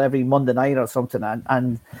Oriel every Monday night or something,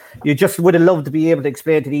 and you just would have loved to be able to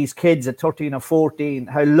explain to these kids at 13 or 14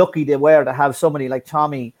 how lucky they were to have somebody like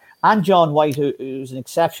Tommy and John White, who's an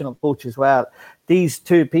exceptional coach as well. These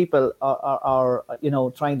two people are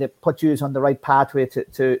trying to put you on the right pathway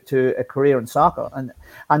to a career in soccer,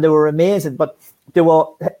 and they were amazing. But they were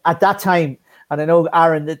at that time, and I know,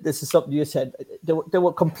 Aaron, this is something you said, they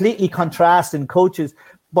were completely contrasting coaches,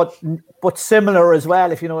 but similar as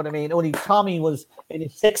well, if you know what I mean. Only Tommy was in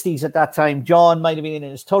his 60s at that time. John might have been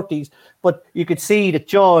in his 30s, but you could see that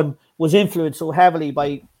John was influenced so heavily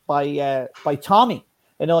by Tommy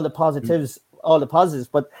and all the positives.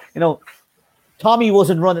 But Tommy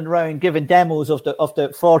wasn't running around giving demos of the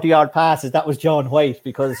 40-yard passes. That was John White,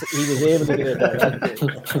 because he was able to do it.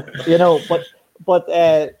 But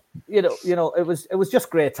it was just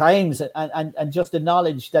great times, and just the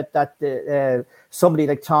knowledge that somebody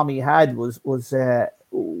like Tommy had was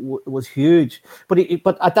huge.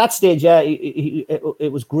 But at that stage,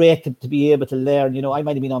 it was great to be able to learn. I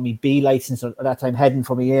might have been on my B license at that time, heading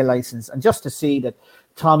for my A license, and just to see that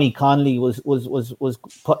Tommy Connolly was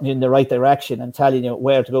putting you in the right direction and telling you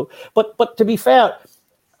where to go. But to be fair,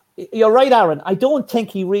 you're right, Aaron. I don't think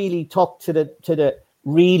he really took to the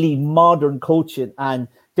really modern coaching, and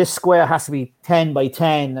this square has to be 10 by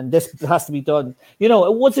 10 and this has to be done. It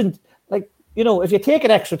wasn't like, if you take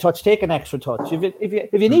an extra touch, take an extra touch.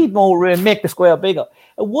 If you need more room, make the square bigger.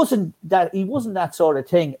 It wasn't that. He wasn't that sort of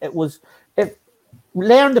thing. It was,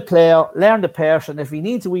 learn the player, learn the person. If he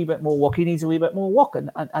needs a wee bit more work, he needs a wee bit more work, and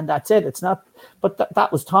that's it. It's not. But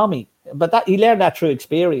that was Tommy. But that he learned that through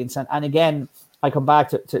experience, and again, I come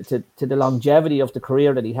back to the longevity of the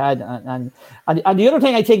career that he had, and the other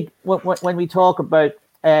thing I think when we talk about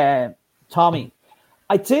Tommy,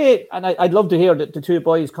 I'd say, and I'd love to hear the two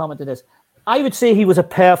boys comment on this. I would say he was a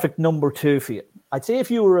perfect number 2 for you. I'd say if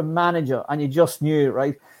you were a manager and you just knew,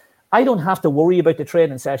 right, I don't have to worry about the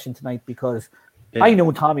training session tonight, because I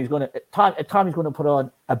know Tommy's going to put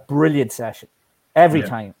on a brilliant session every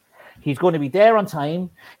time. He's going to be there on time.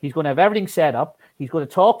 He's going to have everything set up. He's going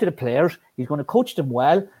to talk to the players. He's going to coach them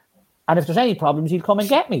well. And if there's any problems, he'll come and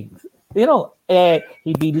get me.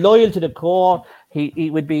 He'd be loyal to the core. He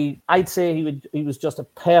would be. I'd say he was just a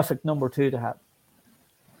perfect number 2 to have.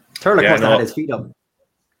 Turlock must have had his feet up.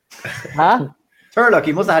 Huh? Turlock,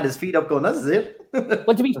 he must have had his feet up going, that's it.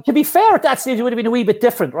 Well, to be fair, at that stage, it would have been a wee bit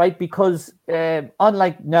different, right? Because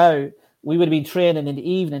unlike now, we would have been training in the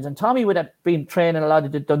evenings, and Tommy would have been training a lot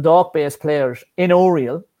of the Dundalk-based players in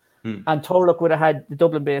Oriel, and Turlock would have had the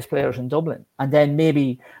Dublin-based players in Dublin, and then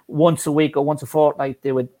maybe once a week or once a fortnight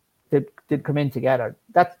they'd come in together.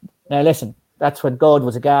 Now listen, that's when God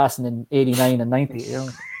was a gas in 89 and 90.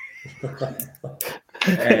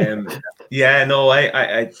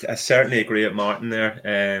 I certainly agree with Martin there.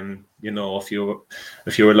 If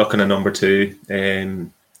you were looking at number 2,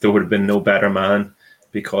 there would have been no better man,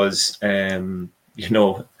 because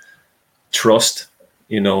trust.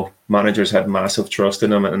 Managers had massive trust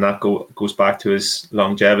in him, and that goes back to his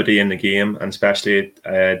longevity in the game, and especially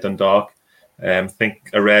at Dundalk. I think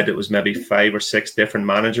I read it was maybe 5 or 6 different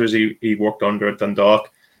managers he worked under at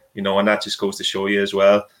Dundalk. And that just goes to show you as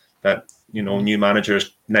well that new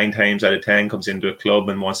managers 9 times out of 10 comes into a club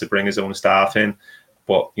and wants to bring his own staff in,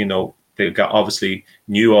 but they got obviously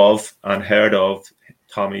knew of and heard of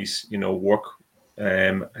Tommy's work,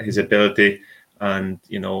 his ability, and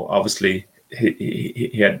obviously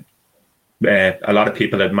he had a lot of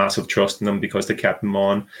people had massive trust in him because they kept him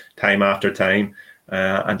on time after time,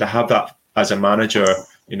 and to have that as a manager,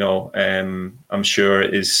 I'm sure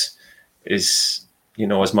is as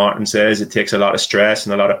Martin says, it takes a lot of stress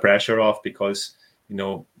and a lot of pressure off, because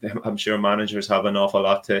I'm sure managers have an awful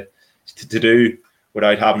lot to do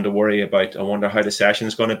without having to worry about, I wonder how the session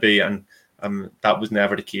is going to be. And that was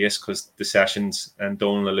never the case, because the sessions, and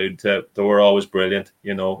Donal alluded to, they were always brilliant,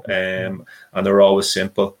 and they were always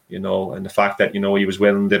simple, and the fact that, he was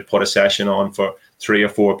willing to put a session on for 3 or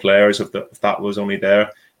 4 players, if that was only there,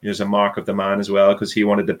 a mark of the man as well, because he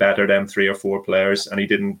wanted to better them 3 or 4 players, and he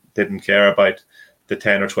didn't care about the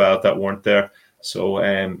 10 or 12 that weren't there. So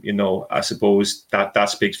I suppose that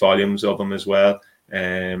speaks volumes of him as well.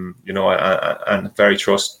 And very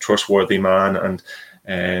trustworthy man,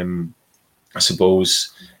 and I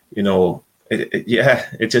suppose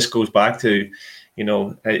it just goes back to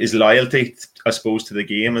his loyalty, I suppose, to the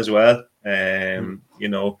game as well.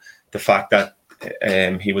 The fact that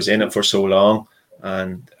he was in it for so long,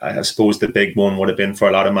 and I suppose the big one would have been for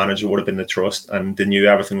a lot of managers would have been the trust, and they knew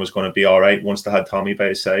everything was going to be all right once they had Tommy by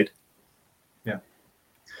his side. Yeah.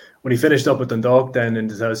 When he finished up with Dundalk then in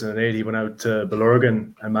 2008, he went out to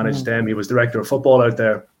Billurgan and managed them. He was director of football out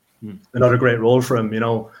there. Another great role for him,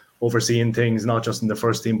 overseeing things, not just in the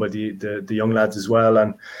first team, but the young lads as well.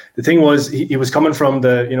 And the thing was, he was coming from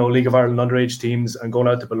the League of Ireland underage teams and going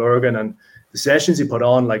out to Billurgan, and the sessions he put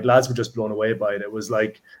on, like, lads were just blown away by it. It was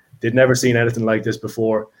like they'd never seen anything like this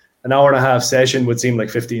before. An hour and a half session would seem like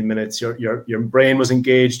 15 minutes. Your brain was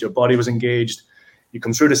engaged, your body was engaged. You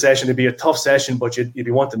come through the session, it'd be a tough session, but you'd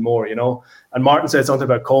be wanting more, And Martin said something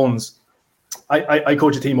about cones. I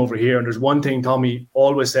coach a team over here, and there's one thing Tommy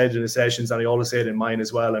always said in the sessions, and I always say it in mine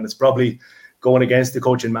as well, and it's probably going against the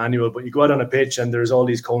coaching manual, but you go out on a pitch and there's all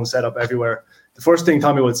these cones set up everywhere. The first thing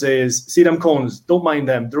Tommy would say is, see them cones, don't mind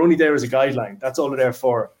them. They're only there as a guideline. That's all they're there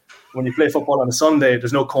for. When you play football on a Sunday,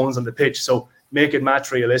 there's no cones on the pitch, so make it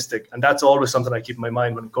match realistic. And that's always something I keep in my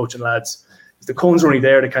mind when I'm coaching lads. The cones are only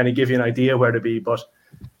there to kind of give you an idea where to be, but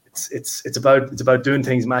it's about doing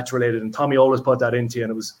things match related. And Tommy always put that into you,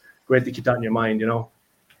 and it was great to keep that in your mind,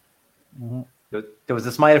 Mm-hmm. There was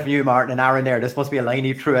a smile from you, Martin, and Aaron there. This must be a line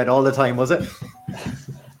you threw at all the time, was it?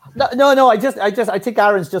 No. I think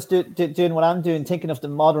Aaron's just doing what I'm doing, thinking of the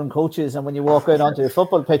modern coaches. And when you walk out onto a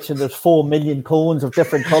football pitch and there's 4 million cones of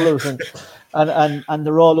different colours and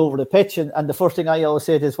they're all over the pitch. And the first thing I always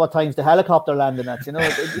say is, what time's the helicopter landing at?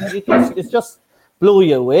 It's just blow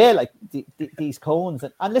you away, like these cones.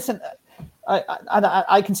 And listen,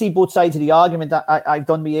 I can see both sides of the argument. I've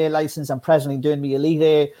done my A license. I'm presently doing my Elite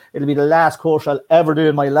A. It'll be the last course I'll ever do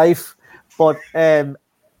in my life. But I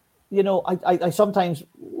sometimes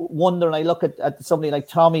wonder, and I look at somebody like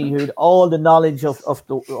Tommy, who had all the knowledge of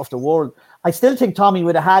the world. I still think Tommy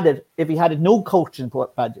would have had it if he had no coaching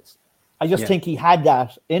badges. I just think he had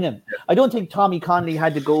that in him. I don't think Tommy Connolly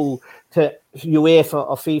had to go to UEFA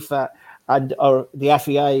or FIFA or the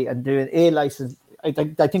FEI and do an A license. I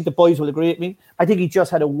think the boys will agree with me. I think he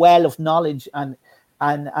just had a well of knowledge and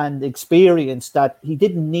experience that he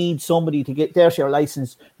didn't need somebody to get there's your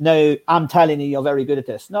license. Now I'm telling you, you're very good at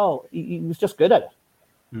this. No, he was just good at it.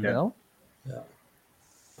 Yeah. Yeah.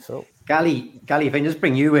 So Gally, if I can just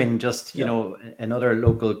bring you in, just another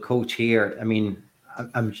local coach here. I mean,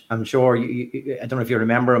 I'm sure you I don't know if you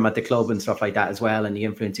remember him at the club and stuff like that as well, and the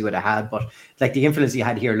influence he would have had. But like the influence he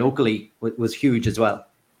had here locally was huge as well.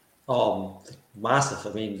 Massive.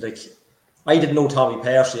 I mean, like, I didn't know Tommy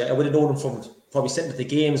personally. I would have known him from probably sitting at the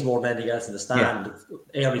games more than anything else in the stand.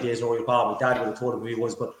 Early days in Oriel Park, my dad would have told him who he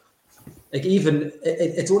was. But like, even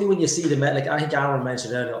it's only when you see like I think Aaron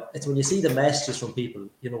mentioned earlier, it's when you see the messages from people,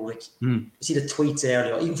 you see the tweets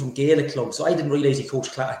earlier, even from Gaelic clubs. So I didn't realise he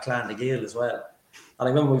coached at Clan de Gael as well. And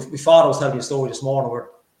I remember my father was telling me a story this morning where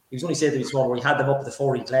he was only saying to me this morning where he had them up at the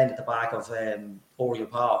Forey Glen at the back of Oriel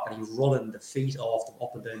Park, and he was running the feet off them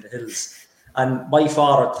up and down the hills. And my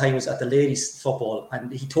father at the time was at the ladies' football,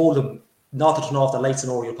 and he told them not to turn off the lights in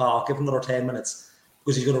Oriel Park, give them another 10 minutes,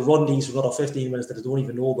 because he's going to run these for another 15 minutes that they don't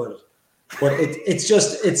even know about it. But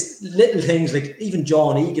it's little things, like even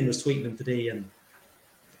John Egan was tweeting him today, and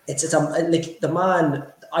it's like the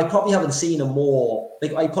man, I probably haven't seen him more.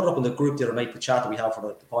 Like, I put it up in the group the other night, the chat that we have for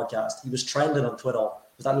the podcast. He was trending on Twitter.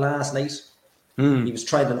 Was that last night? He was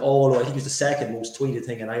trending all over. I think he was the second most tweeted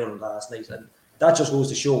thing in Ireland last night, and that just goes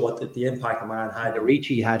to show what the impact the man had. The reach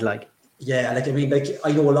he had, like. Yeah, like, I mean, like,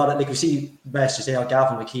 I know a lot of, like, we see messages say,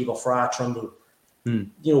 Gavin McKeeve or Fra Trundle,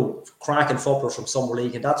 cracking footballers from Summer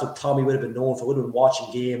League, and that's what Tommy would have been known for, would have been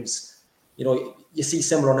watching games. You see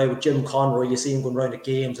similar now with Jim Conroy, you see him going around at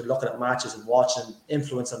games and looking at matches and watching,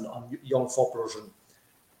 influence on young footballers. And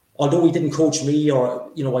although he didn't coach me, or,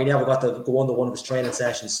 I never got to go on to one of his training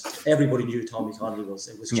sessions, everybody knew Tommy Connolly was.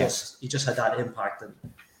 It was just, he just had that impact. And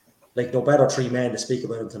like, no better three men to speak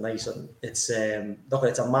about him tonight. And it's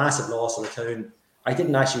it's a massive loss for the town. I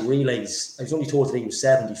didn't actually realise, I was only told that he was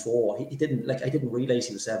 74. He didn't, like, I didn't realise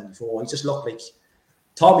he was 74. He just looked like,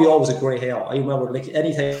 Tommy always had grey hair. I remember, like,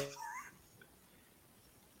 anytime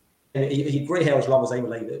he had grey hair as long as I'm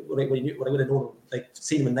alive. When I would have known, like,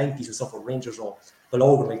 seen him in 90s and stuff with Rangers or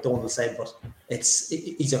below, like Donald said, but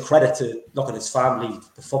he's a credit to, look at his family,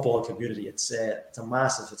 the football community. It's a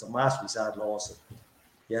massively sad loss.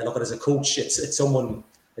 Yeah, look at, as a coach, it's someone,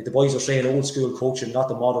 like the boys are saying, old school coaching, not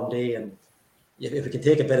the modern day. And if we can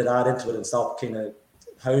take a bit of that into it and stop kind of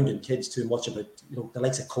hounding kids too much about, the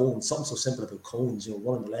likes of cones, something so simple about cones,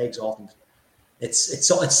 running the legs off them. It's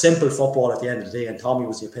simple football at the end of the day, and Tommy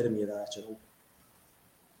was the epitome of that.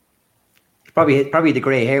 Probably the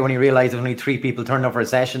grey hair when he realised only 3 people turned up for a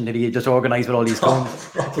session that he had just organised with all these cones.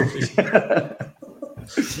 Probably.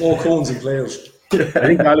 More cones and players. I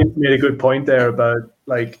think Ali made a good point there about,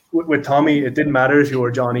 like, with Tommy, it didn't matter if you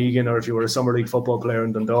were John Egan or if you were a Summer League football player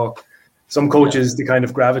in Dundalk. Some coaches, they kind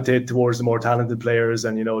of gravitate towards the more talented players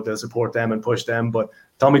and, they'll support them and push them. But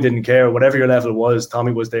Tommy didn't care. Whatever your level was,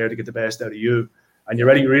 Tommy was there to get the best out of you. And you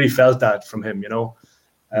really felt that from him,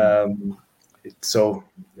 So,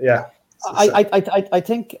 yeah. I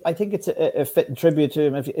think it's a fitting tribute to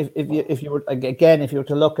him. If you were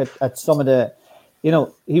to look at some of the,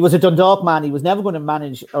 he was a Dundalk man. He was never going to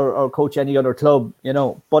manage or coach any other club,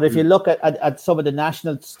 But if you look at some of the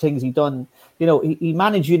national things he'd done, he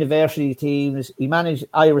managed university teams, he managed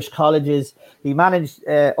Irish colleges, he managed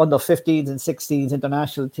under 15s and 16s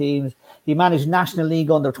international teams, he managed National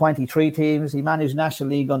League under 23 teams, he managed National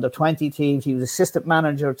League under 20 teams. He was assistant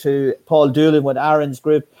manager to Paul Doolan with Aaron's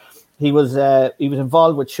group. He was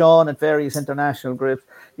involved with Sean at various international groups.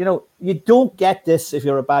 You don't get this if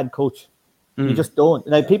you're a bad coach. You just don't.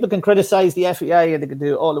 Now, people can criticize the FAI and they can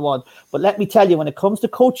do all they want, but let me tell you, when it comes to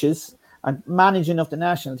coaches and managing of the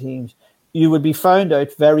national teams, you will be found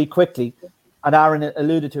out very quickly. And Aaron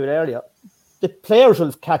alluded to it earlier. The players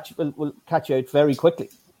will catch you out very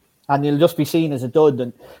quickly, and you'll just be seen as a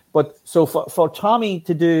dud. But so for Tommy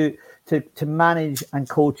to manage and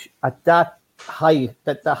coach at that high,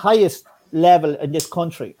 that the highest level in this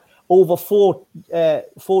country over 4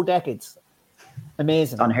 decades,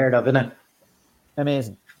 amazing. Unheard of, isn't it?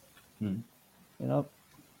 Amazing. Yeah.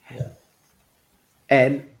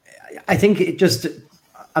 And I think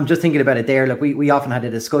I'm just thinking about it there. Like we often had a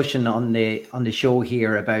discussion on the show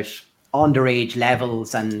here about underage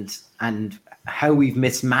levels and how we've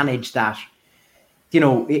mismanaged that.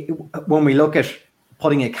 When we look at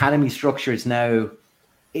putting academy structures now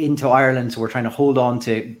into Ireland, so we're trying to hold on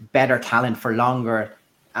to better talent for longer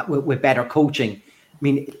with better coaching. I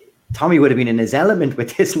mean, Tommy would have been in his element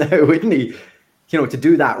with this now, wouldn't he? To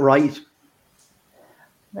do that right.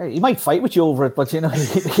 He might fight with you over it, but he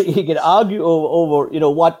could argue over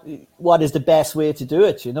what is the best way to do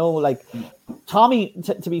it. Like Tommy.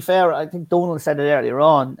 To be fair, I think Donald said it earlier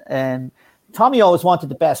on. Tommy always wanted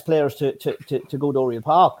the best players to go to Oriel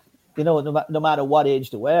Park. No matter what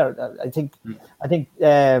age they were. I think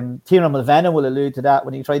Tiernan Mulvenna will allude to that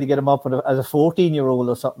when he tried to get him up as a 14-year-old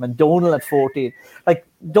or something, and Donald at 14. Like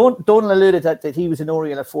Donald alluded that he was in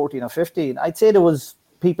Oriel at 14 or 15. I'd say there was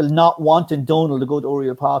people not wanting Donald to go to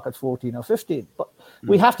Oriel Park at 14 or 15, but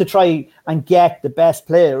we have to try and get the best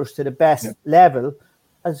players to the best level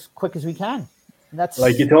as quick as we can. And that's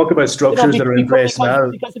like you talk about structures that are in place now.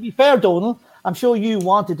 Because to be fair, Donald, I'm sure you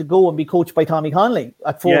wanted to go and be coached by Tommy Conley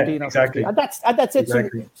at 14 or 15. And that's it.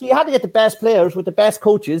 Exactly. So you had to get the best players with the best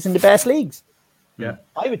coaches in the best leagues. Yeah,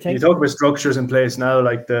 I would think. You talk about structures in place now.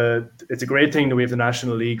 Like it's a great thing that we have the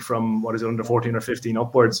National League from under 14 or 15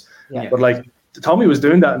 upwards. Yeah. But like Tommy was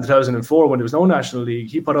doing that in 2004 when there was no National League.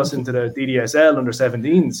 He put us into the DDSL under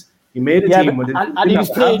 17s. He made a team when and he was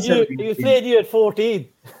playing you at 14.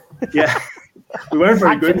 Yeah. We weren't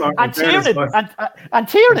very good, Mark. And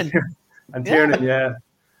Tiernan. And Tiernan, yeah.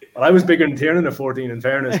 Well, I was bigger than Tiernan at 14, in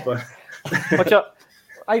fairness, but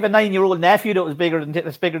I have a 9-year-old nephew that was bigger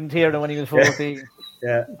than Tiernan when he was 14.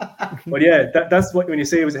 Yeah. But yeah, that's what when you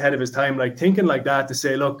say he was ahead of his time, like thinking like that to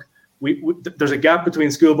say, look, we there's a gap between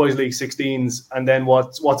Schoolboys League 16s and then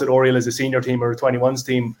what's at Oriel as a senior team or a 21s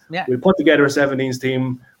team. Yeah. We put together a 17s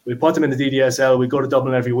team. We put them in the DDSL. We go to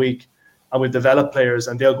Dublin every week. And we'll develop players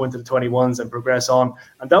and they'll go into the 21s and progress on.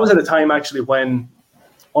 And that was at a time actually when,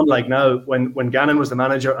 unlike now, when Gannon was the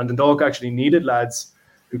manager and Dundalk actually needed lads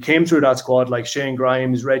who came through that squad like Shane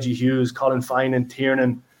Grimes, Reggie Hughes, Colin Fine and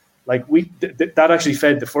Tiernan. Like that actually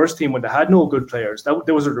fed the first team when they had no good players. Those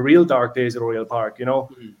were the real dark days at Oriel Park,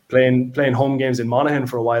 playing home games in Monaghan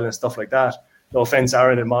for a while and stuff like that. No offense,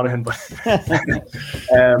 Aaron and Monaghan, but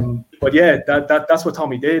but yeah, that's what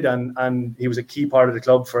Tommy did, and he was a key part of the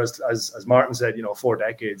club for us, as Martin said, 4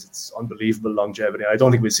 decades. It's unbelievable longevity. I don't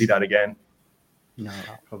think we'll see that again. No,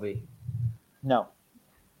 probably no.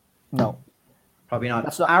 Probably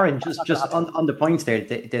not. So, Aaron, just on the points there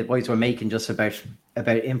that the boys were making, just about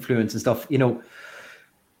influence and stuff.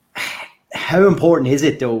 How important is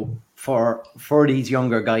it though for these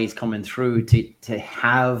younger guys coming through to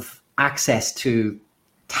have access to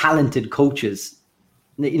talented coaches?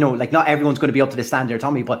 Like not everyone's going to be up to the standard,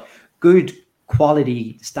 Tommy, but good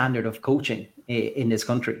quality standard of coaching in this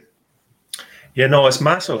country. Yeah, no, it's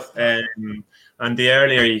massive. And the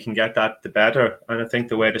earlier you can get that, the better. And I think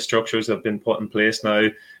the way the structures have been put in place now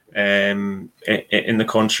in the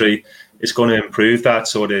country is going to improve that.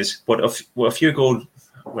 So it is. But if you go,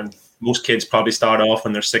 when most kids probably start off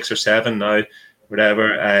when they're 6 or 7 now,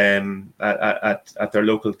 whatever, at their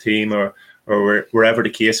local team or wherever the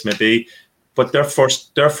case may be. But their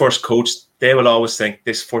first coach, they will always think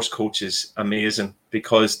this first coach is amazing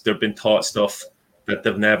because they've been taught stuff that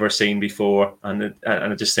they've never seen before, and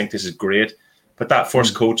I just think this is great. But that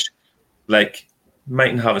first coach, like,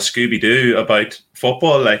 mightn't have a Scooby-Doo about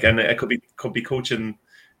football, like, and it could be coaching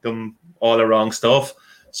them all the wrong stuff.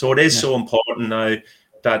 So it is so important now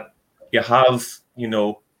that you have, I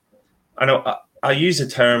know I use the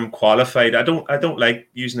term qualified. I don't like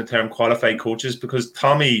using the term qualified coaches because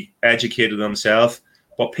Tommy educated himself,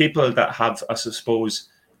 but people that have, I suppose,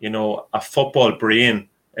 a football brain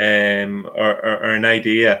or an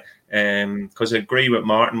idea. Because I agree with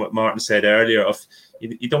Martin, what Martin said earlier, of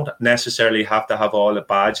you don't necessarily have to have all the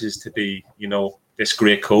badges to be, this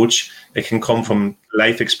great coach. It can come from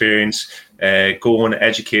life experience, going,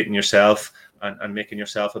 educating yourself and making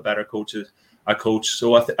yourself a better coach.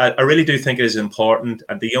 So I really do think it is important,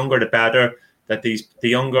 and the younger the better. That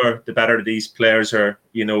the better these players are,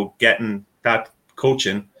 getting that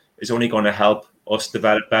coaching is only going to help us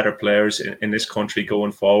develop better players in this country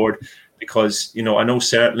going forward. Because I know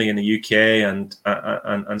certainly in the UK and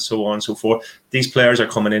so on and so forth, these players are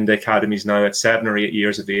coming into academies now at 7 or 8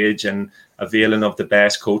 years of age and availing of the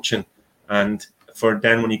best coaching. And for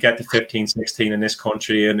then when you get to 15, 16 in this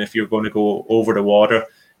country, and if you're going to go over the water,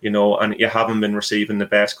 and you haven't been receiving the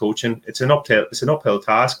best coaching, it's an uphill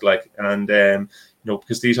task,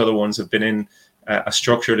 because these other ones have been in a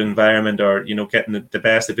structured environment or, getting the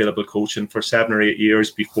best available coaching for 7 or 8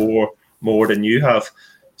 years before more than you have.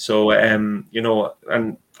 So, and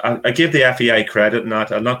I give the FAI credit in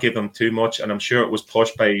that. I'll not give them too much, and I'm sure it was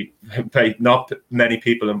pushed by not many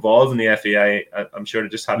people involved in the FAI. I'm sure they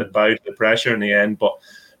just had to bow to the pressure in the end. But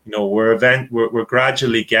we're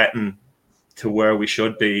gradually getting to where we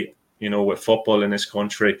should be, with football in this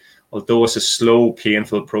country. Although it's a slow,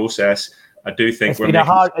 painful process, I do think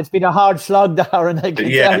it's been a hard slug, Darren. I can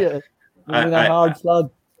tell you, it's been a hard slug.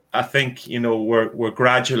 I think we're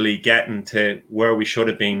gradually getting to where we should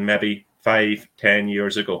have been maybe 5-10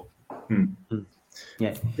 years ago. Yeah,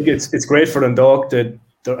 I think it's great for Dundalk that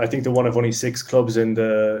I think they're one of only 6 clubs in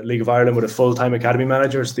the League of Ireland with a full-time academy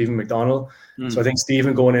manager, Stephen McDonnell. So I think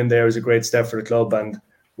Stephen going in there is a great step for the club, and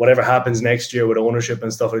whatever happens next year with ownership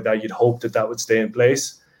and stuff like that, you'd hope that would stay in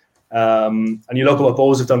place. And you look at what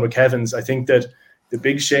Bohs have done with Kevin's. I think that the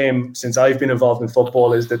big shame since I've been involved in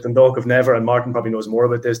football is that Dundalk have never, and Martin probably knows more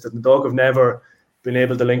about this, that Dundalk have never been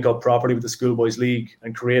able to link up properly with the Schoolboys League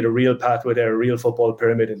and create a real pathway there, a real football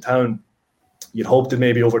pyramid in town. You'd hope that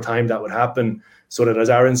maybe over time that would happen, so that, as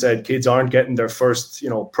Aaron said, kids aren't getting their first,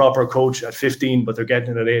 proper coach at 15, but they're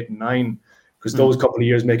getting it at 8 and 9, because those couple of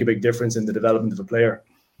years make a big difference in the development of a player.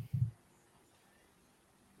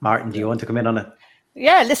 Martin, do you want to come in on it?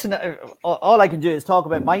 Yeah, listen, all I can do is talk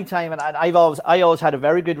about my time, and I always had a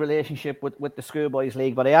very good relationship with the Schoolboys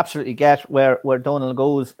League, but I absolutely get where Donald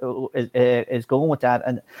is going with that,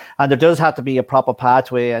 and there does have to be a proper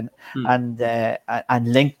pathway and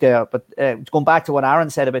link there. But going back to what Aaron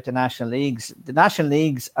said about the national leagues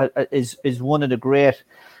is one of the great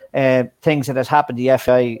things that has happened to the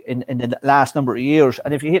FA in the last number of years.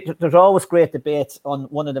 And if you there's always great debates on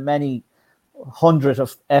one of the many hundreds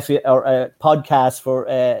of podcasts for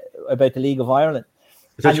about the League of Ireland.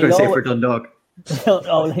 I thought you were going to say for Dundalk.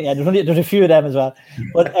 Oh yeah, there's a few of them as well.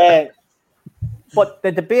 But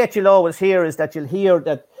the debate you'll always hear is that you'll hear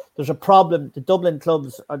that there's a problem. The Dublin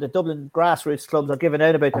clubs or the Dublin grassroots clubs are giving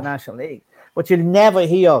out about the National League, but you'll never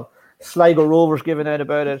hear Sligo Rovers giving out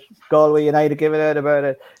about it, Galway United giving out about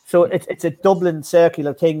it. So it's a Dublin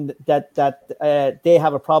circular thing that they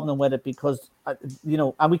have a problem with it because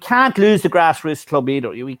and we can't lose the grassroots club either.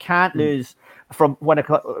 We can't lose from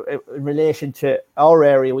in relation to our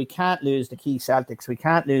area. We can't lose the Key Celtics. We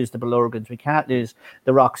can't lose the Bellurgans. We can't lose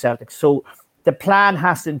the Rock Celtics. So the plan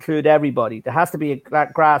has to include everybody. There has to be a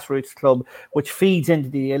grassroots club which feeds into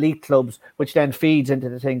the elite clubs, which then feeds into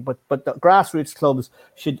the thing. But the grassroots clubs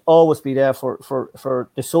should always be there for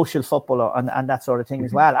the social footballer and that sort of thing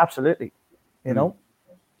as well. Absolutely. you know.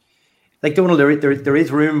 Like, Donald, there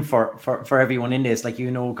is room for everyone in this. Like,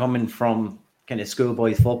 you know, coming from kind of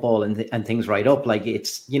schoolboys football and things right up, like,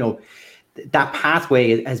 it's, you know, that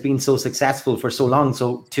pathway has been so successful for so long.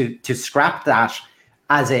 So to scrap that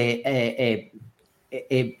as a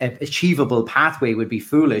achievable pathway would be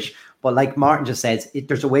foolish. But like Martin just says,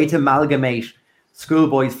 there's a way to amalgamate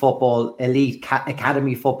schoolboys football, elite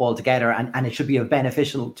academy football together, and it should be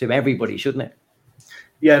beneficial to everybody, shouldn't it?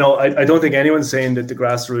 Yeah, no, I don't think anyone's saying that the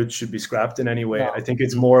grassroots should be scrapped in any way. No. I think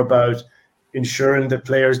it's more about ensuring that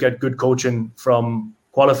players get good coaching from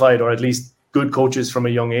qualified, or at least good coaches from a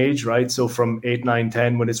young age, right? So from 8, 9,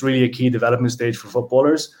 10, when it's really a key development stage for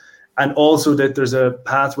footballers. And also that there's a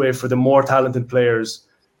pathway for the more talented players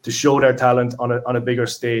to show their talent on a bigger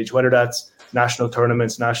stage, whether that's national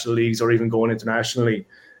tournaments, national leagues, or even going internationally.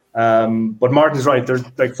 But Martin's right. There's,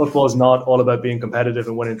 like, football is not all about being competitive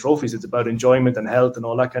and winning trophies. It's about enjoyment and health and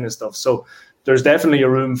all that kind of stuff. So there's definitely a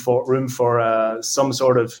room for some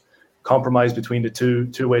sort of compromise between the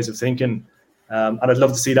two ways of thinking. And I'd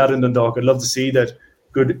love to see that in Dundalk. I'd love to see that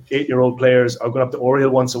good 8-year-old players are going up to Oriel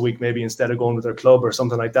once a week, maybe, instead of going with their club or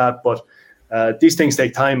something like that. But these things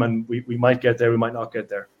take time, and we might get there, we might not get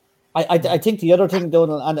there. I think the other thing,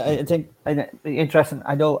 Donald, and I think interesting,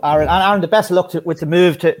 I know Aaron, the best of luck with the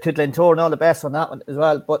move to Glentoran, all the best on that one as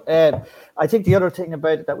well. But I think the other thing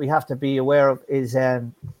about it that we have to be aware of is,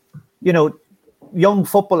 you know, young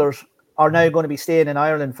footballers are now going to be staying in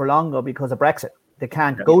Ireland for longer because of Brexit. They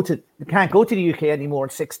can't go to the UK anymore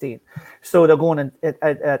at 16, so they're going and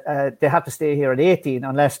they have to stay here at 18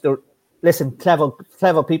 unless they're. Listen,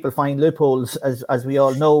 clever people find loopholes, as we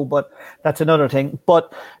all know, but that's another thing.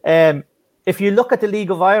 But if you look at the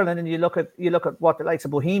League of Ireland and you look at what the likes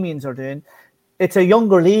of Bohemians are doing, it's a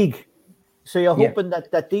younger league. So you're hoping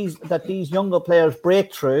that these younger players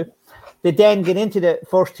break through. They then get into the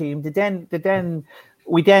first team.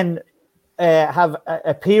 We have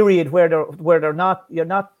a period where they're not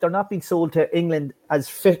being sold to England as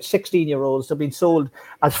 16-year-olds. They're being sold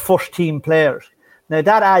as first team players. Now,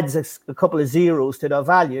 that adds a couple of zeros to their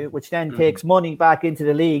value, which then takes money back into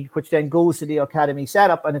the league, which then goes to the academy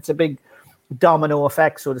setup, and it's a big domino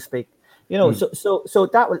effect, so to speak. You know, so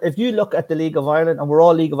that will, if you look at the League of Ireland, and we're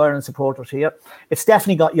all League of Ireland supporters here, it's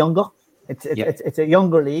definitely got younger. It's a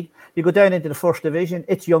younger league. You go down into the first division,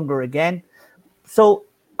 it's younger again. So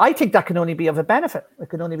I think that can only be of a benefit. It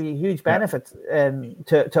can only be a huge benefit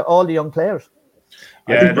to all the young players.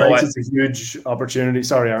 I think Brexit's a huge opportunity.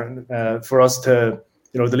 Sorry, Aaron, for us to,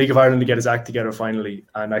 you know, the League of Ireland to get its act together finally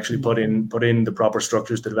and actually put in the proper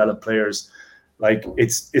structures to develop players. Like,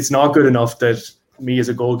 it's not good enough that me as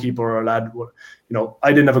a goalkeeper or a lad, you know,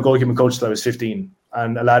 I didn't have a goalkeeping coach till I was 15,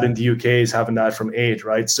 and a lad in the UK is having that from 8,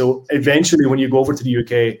 right? So eventually, when you go over to the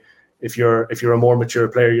UK, if you're a more mature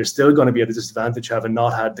player, you're still going to be at a disadvantage having not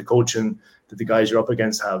had the coaching that the guys you're up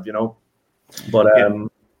against have, you know. But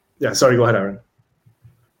sorry, go ahead, Aaron.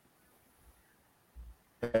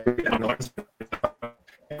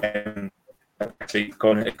 Actually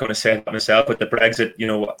going to say it myself with the Brexit, you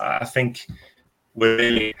know, I think will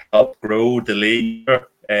really help grow the league,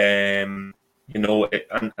 you know,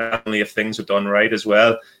 and only if things are done right as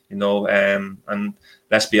well, you know, and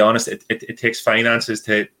let's be honest, it takes finances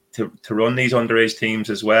to run these underage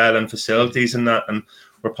teams as well, and facilities and that, and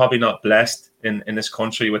we're probably not blessed in this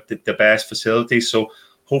country with the best facilities. So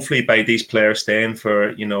hopefully by these players staying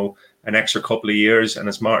for, you know, an extra couple of years, and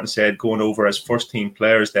as Martin said, going over as first team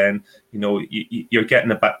players, then, you know, you're getting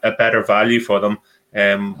a better value for them,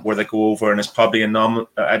 where they go over, and it's probably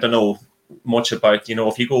I don't know much about, you know,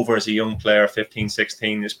 if you go over as a young player, 15,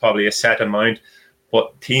 16, it's probably a set amount,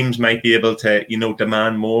 but teams might be able to, you know,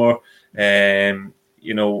 demand more,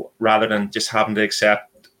 you know, rather than just having to accept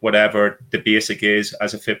whatever the basic is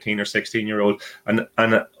as a 15 or 16-year-old, and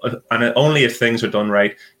only if things are done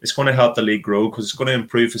right, it's going to help the league grow, because it's going to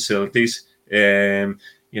improve facilities.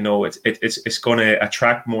 You know, it's going to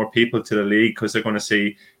attract more people to the league, because they're going to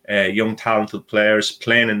see young talented players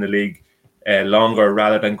playing in the league longer,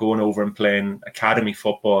 rather than going over and playing academy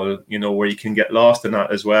football, you know, where you can get lost in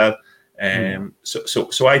that as well.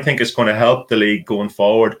 So I think it's going to help the league going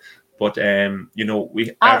forward. But you know,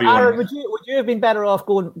 everyone. Aaron, would you have been better off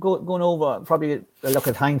going over? Probably, look,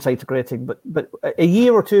 at hindsight's a great thing, but a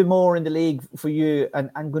year or two more in the league for you, and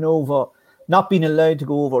going over, not being allowed to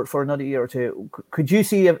go over for another year or two. Could you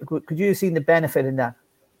see the benefit in that?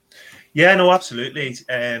 Yeah, no, absolutely,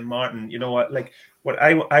 Martin. You know what?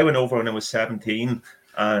 I went over when I was 17,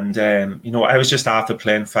 and you know, I was just after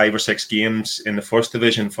playing 5 or 6 games in the first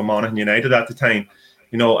division for Monaghan United at the time.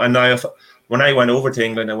 You know, and now when I went over to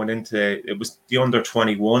England, I went into, it was the under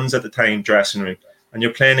 21s at the time dressing room. and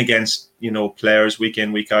you're playing against, players week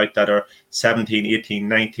in, week out that are 17, 18,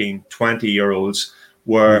 19, 20-year-olds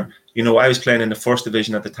where, I was playing in the first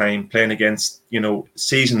division at the time, playing against,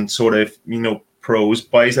 seasoned sort of, pros,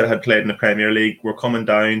 boys that had played in the Premier League were coming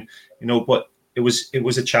down, but it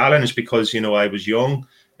was a challenge because, I was young.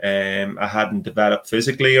 I hadn't developed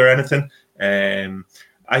physically or anything.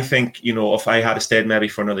 I think, if I had stayed maybe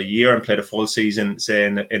for another year and played a full season, say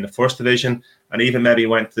in the first division, and even maybe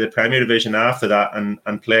went to the Premier Division after that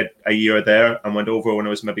and played a year there and went over when I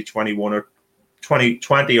was maybe 21 or 20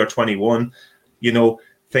 or 21,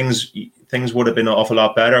 things would have been an awful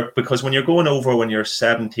lot better, because when you're going over when you're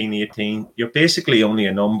 17, 18, you're basically only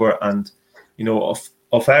a number. And,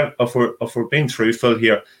 if we're being truthful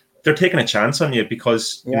here, they're taking a chance on you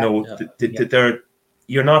because,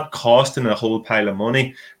 you're not costing a whole pile of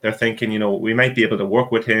money. They're thinking, we might be able to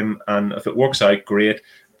work with him, and if it works out, great,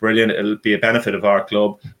 brilliant, it'll be a benefit of our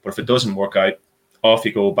club. But if it doesn't work out, off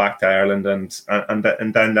you go back to Ireland,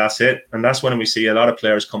 and then that's it. And that's when we see a lot of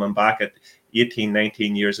players coming back at 18,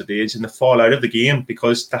 19 years of age, and they fall out of the game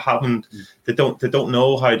because they don't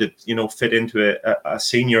know how to fit into a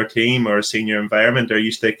senior team or a senior environment. They're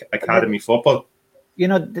used to academy football.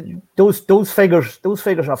 Those figures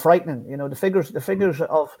are frightening. The figures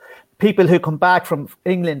of people who come back from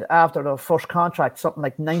England after their first contract, something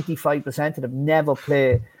like 95% of them never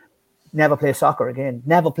play soccer again.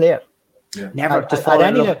 Never play it. Yeah. Never.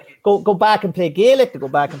 Go back and play Gaelic. They go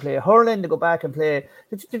back and play hurling. They go back and play.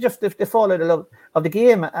 They fall out of love of the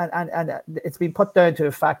game, and it's been put down to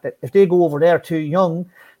the fact that if they go over there too young,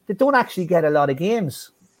 they don't actually get a lot of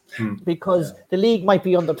games. Because the league might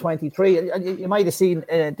be under 23. You might have seen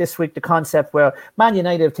this week the concept where Man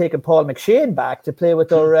United have taken Paul McShane back to play with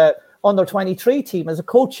their under 23 team as a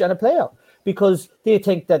coach and a player, because they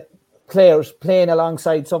think that players playing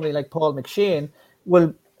alongside somebody like Paul McShane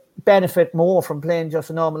will benefit more from playing just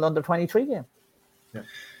a normal under 23 game.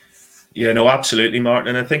 Yeah, no, absolutely, Martin.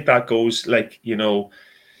 And I think that goes back to,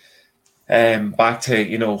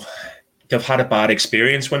 they've had a bad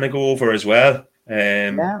experience when they go over as well.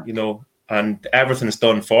 And everything's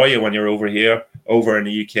done for you when you're over in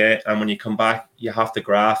the UK, and when you come back you have to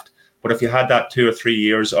graft. But if you had that 2 or 3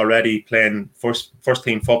 years already playing first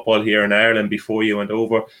team football here in Ireland before you went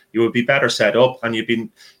over, you would be better set up, and you'd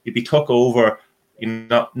be took over,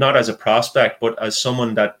 not as a prospect, but as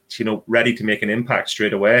someone that ready to make an impact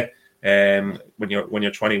straight away. When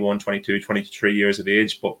you're 21, 22, 23 years of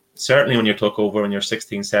age. But certainly when you're took over when you're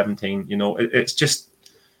 16, 17,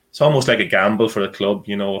 it's almost like a gamble for the club.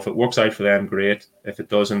 If it works out for them, great. If it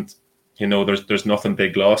doesn't, there's nothing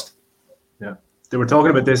big lost. Yeah. They were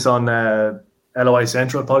talking about this on LOI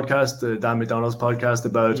Central podcast, the Dan McDonald's podcast,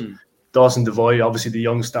 about Dawson Devoy, obviously the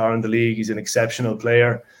young star in the league. He's an exceptional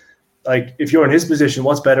player. Like, if you're in his position,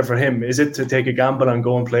 what's better for him? Is it to take a gamble and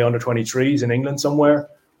go and play under 23s in England somewhere,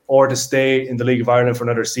 or to stay in the League of Ireland for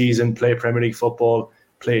another season, play Premier League football,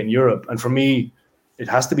 play in Europe? And for me, it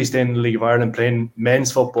has to be staying in the League of Ireland, playing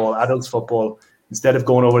men's football, adults football, instead of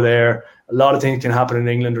going over there. A lot of things can happen in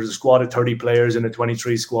England. There's a squad of 30 players in a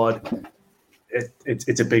 23 squad.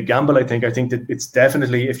 It's a big gamble, I think. I think that it's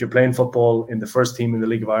definitely, if you're playing football in the first team in the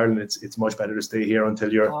League of Ireland, it's much better to stay here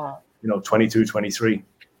until you're 22, 23.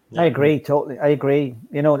 I agree, totally. I agree.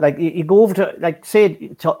 Like you go over to,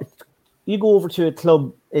 you go over to a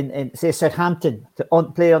club in say Southampton to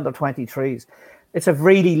play under 23s. It's a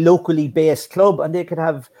really locally based club, and they could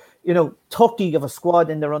have 30 of a squad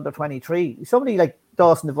in their under 23. Somebody like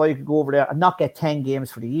Dawson Devoy could go over there and not get 10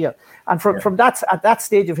 games for the year. And from that, at that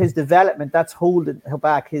stage of his development, that's holding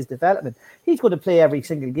back his development. He's going to play every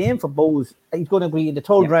single game for Bohs. He's going to be in the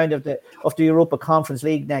third round of the Europa Conference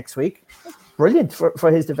League next week. Brilliant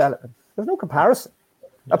for his development. There's no comparison,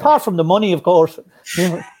 apart from the money, of course.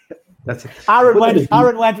 That's it. Aaron went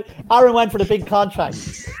for the big contract.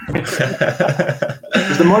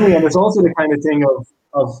 There's the money, and it's also the kind of thing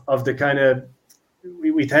of the kind of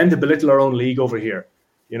we tend to belittle our own league over here.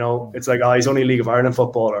 It's like, he's only a League of Ireland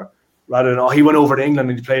footballer, rather than he went over to England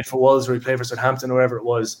and he played for Wolves or he played for Southampton or whatever it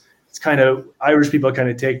was. It's kind of, Irish people kind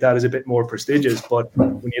of take that as a bit more prestigious, but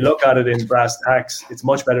when you look at it in brass tacks, it's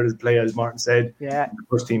much better to play, as Martin said, in the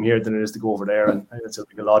first team here than it is to go over there, and it's like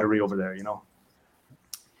a lottery over there.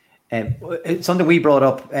 Something we brought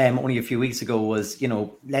up only a few weeks ago was,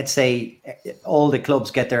 let's say all the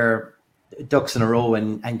clubs get their ducks in a row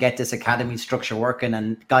and get this academy structure working,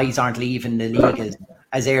 and guys aren't leaving the league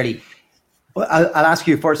as early. I'll ask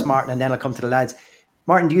you first, Martin, and then I'll come to the lads.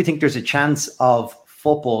 Martin, do you think there's a chance of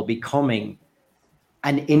football becoming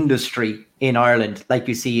an industry in Ireland like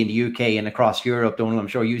you see in the UK and across Europe? Donald, I'm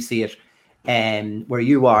sure you see it. where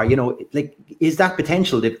you are, like, is that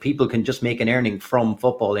potential that people can just make an earning from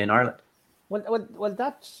football in Ireland? Well,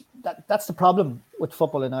 that's the problem with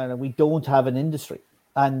football in Ireland. We don't have an industry,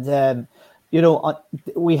 and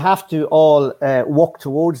we have to all work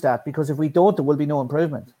towards that, because if we don't, there will be no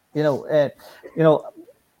improvement. I've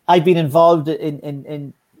been involved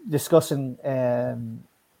in discussing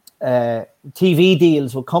TV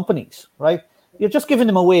deals with companies. Right, you're just giving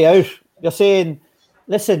them a way out. You're saying,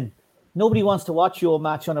 listen, nobody wants to watch your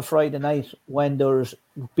match on a Friday night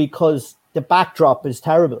because the backdrop is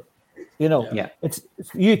terrible. It's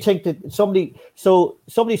you think that somebody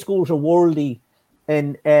schools are worldy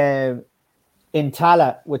in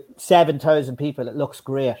Tala with 7,000 people. It looks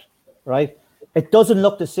great, right? It doesn't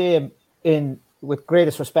look the same with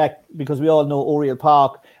greatest respect, because we all know Oriel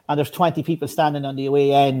Park, and there's 20 people standing on the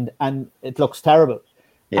away end, and it looks terrible.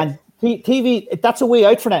 Yeah. And TV, that's a way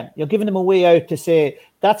out for them. You're giving them a way out to say,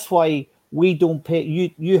 that's why we don't pay.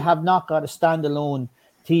 You have not got a standalone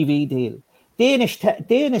TV deal.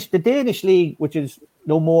 The Danish league, which is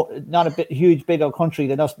not a bigger country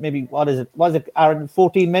than us. Maybe what is it, Aaron?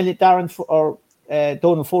 14 million, Darren, or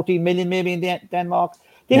Donald, 14 million maybe in Denmark.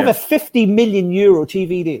 They have a 50 million euro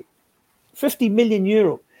TV deal. 50 million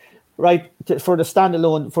euro, right, for the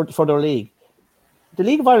standalone for their league. The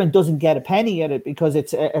League of Ireland doesn't get a penny at it, because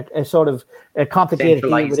it's a sort of a complicated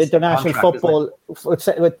deal with international football,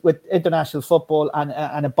 with international football,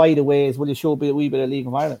 and a by the way is, will you show a wee bit of League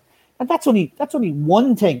of Ireland? And that's only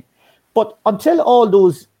one thing. But until all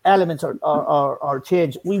those elements are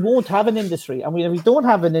changed, we won't have an industry. And if we don't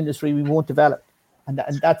have an industry, we won't develop. And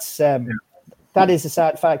that's that is a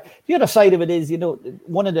sad fact. The other side of it is,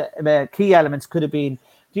 one of the key elements could have been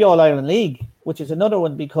the All-Ireland League, which is another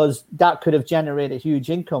one, because that could have generated huge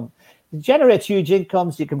income. It generates huge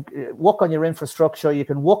incomes. You can work on your infrastructure. You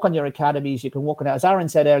can work on your academies. You can work on, as Aaron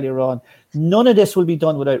said earlier on, none of this will be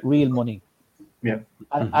done without real money. Yeah,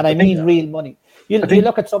 and I mean real money. You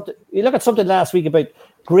look at something. You look at something last week about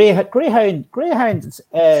greyhound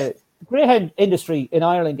industry in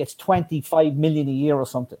Ireland gets 25 million a year or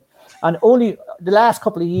something, and only the last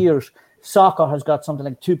couple of years, soccer has got something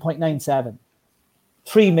like 2.97,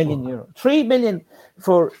 3 million euro, 3 million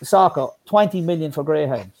for soccer, 20 million for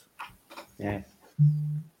greyhounds. Yeah.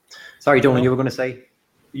 Sorry, Donald, you were going to say?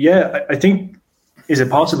 Yeah, I think. Is it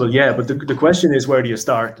possible? Yeah, but the question is, where do you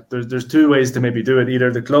start? There's two ways to maybe do it. Either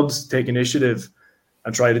the clubs take initiative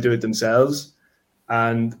and try to do it themselves,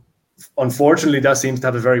 and unfortunately, that seems to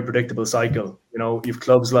have a very predictable cycle. You've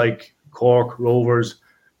clubs like Cork, Rovers,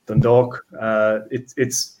 Dundalk.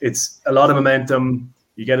 It's a lot of momentum.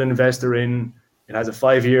 You get an investor in. It has a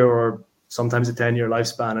 5-year or sometimes a 10-year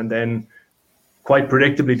lifespan, and then quite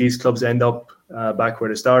predictably, these clubs end up back where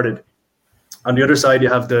they started. On the other side, you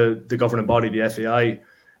have the governing body, the FAI,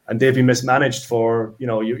 and they've been mismanaged for,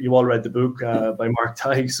 you all read the book by Mark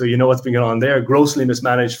Tighe, so you know what's been going on there. Grossly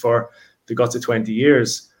mismanaged for the guts of 20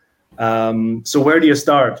 years. So where do you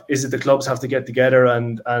start? Is it the clubs have to get together?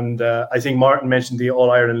 And I think Martin mentioned the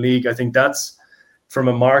All-Ireland League. I think that's, from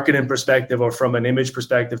a marketing perspective or from an image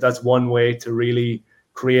perspective, that's one way to really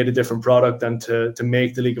create a different product and to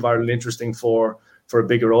make the League of Ireland interesting for a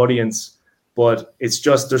bigger audience. But it's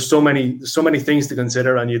just, there's so many things to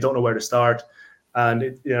consider, and you don't know where to start.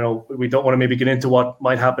 And we don't want to maybe get into what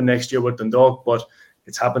might happen next year with Dundalk, but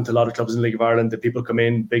it's happened to a lot of clubs in the League of Ireland that people come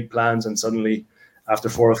in, big plans, and suddenly after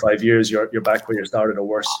 4 or 5 years, you're back where you started or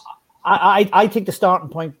worse. I think the starting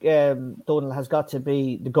point, Donald, has got to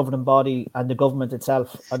be the governing body and the government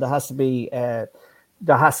itself, and there has to be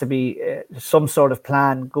some sort of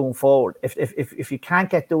plan going forward. If you can't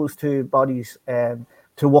get those two bodies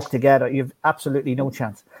to work together, you've absolutely no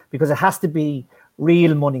chance, because it has to be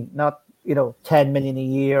real money, not 10 million a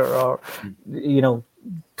year or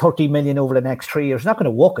 30 million over the next 3 years. It's not going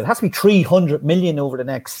to work. It has to be 300 million over the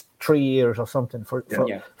next 3 years or something for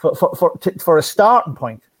a starting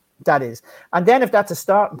point. That is, and then if that's a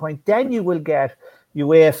starting point, then you will get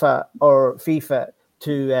UEFA or FIFA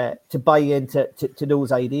to buy into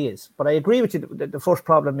those ideas. But I agree with you. The first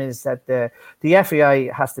problem is that the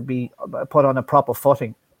FAI has to be put on a proper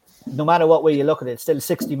footing. No matter what way you look at it, it's still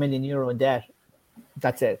 60 million euro in debt.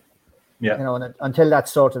 That's it. Yeah. And until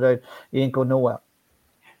that's sorted out, you ain't going nowhere.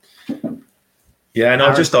 Yeah,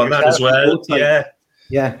 no, just on that as well.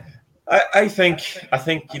 Yeah. I think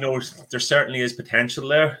there certainly is potential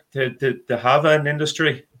there to have an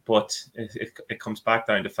industry, but it comes back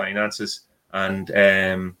down to finances and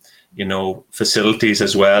facilities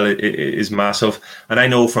as well. It is massive. And I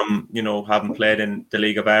know from having played in the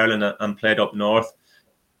League of Ireland and played up north,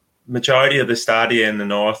 majority of the stadia in the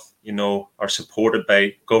north are supported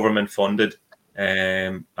by government funded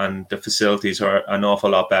and the facilities are an awful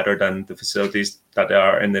lot better than the facilities that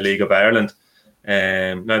are in the League of Ireland.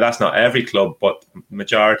 Now that's not every club, but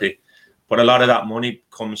majority. But a lot of that money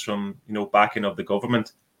comes from backing of the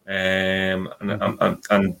government, and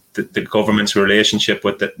the government's relationship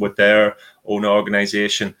with their own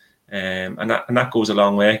organisation, and that goes a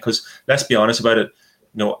long way. Because let's be honest about it,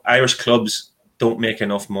 Irish clubs don't make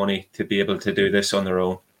enough money to be able to do this on their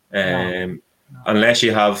own, unless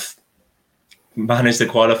you have managed to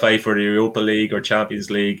qualify for the Europa League or Champions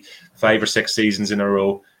League 5 or 6 seasons in a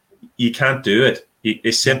row. You can't do it.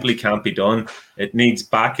 It simply can't be done. It needs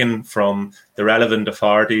backing from the relevant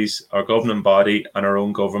authorities, our governing body, and our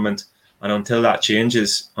own government. And until that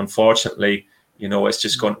changes, unfortunately, it's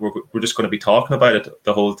just we're just going to be talking about it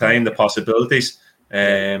the whole time, the possibilities.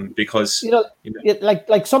 Because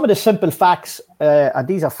like some of the simple facts, and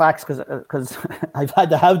these are facts because I've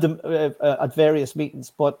had to have them at various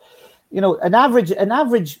meetings. But an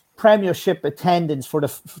average Premiership attendance for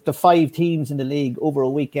the 5 teams in the league over a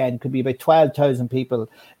weekend could be about 12,000 people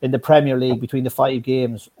in the Premier League between the 5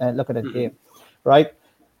 games. Look at that game, right?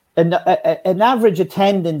 And an average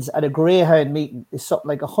attendance at a Greyhound meeting is something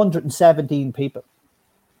like 117 people.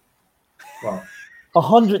 Wow.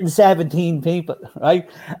 117 people, right?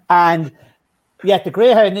 And yet the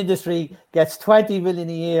Greyhound industry gets 20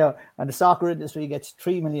 million a year and the soccer industry gets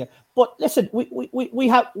 3 million. But listen,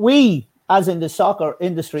 we as in the soccer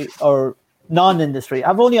industry or non-industry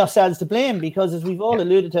have only ourselves to blame, because as we've all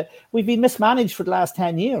alluded to, we've been mismanaged for the last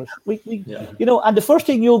 10 years. And the first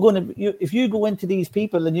thing if you go into these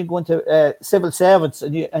people and you go into civil servants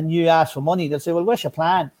and you ask for money, they'll say, well, where's your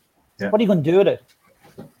plan? Yeah. What are you going to do with it?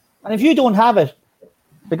 And if you don't have it,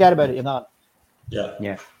 forget about it. You're not.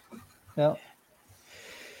 Yeah.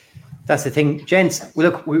 That's the thing, gents.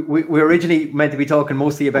 Look, we originally meant to be talking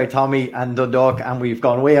mostly about Tommy and Dundalk, and we've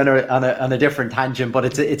gone way on a different tangent. But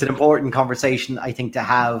it's an important conversation, I think, to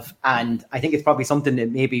have, and I think it's probably something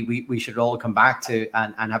that maybe we should all come back to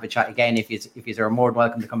and have a chat again. If you are more than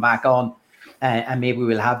welcome to come back on, and maybe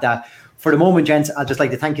we'll have that. For the moment, gents, I'd just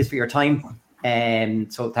like to thank you for your time.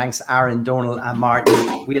 So thanks, Aaron, Donal, and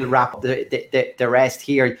Martin. We'll wrap the rest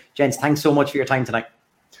here, gents. Thanks so much for your time tonight.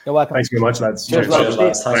 You're welcome. Thanks very much, lads. Cheers, lads.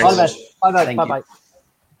 All the best. Bye-bye.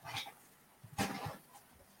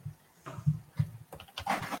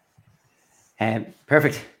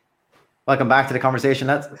 Perfect. Welcome back to the conversation,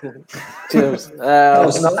 lads. Cheers.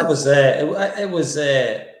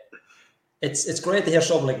 It's great to hear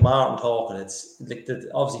someone like Martin talking. It's like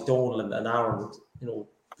obviously Donal and Aaron, the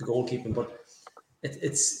goalkeeping, but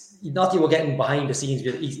it's not you were getting behind the scenes.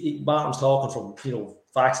 Martin's talking from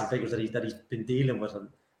facts and figures that he's been dealing with, and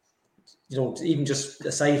even just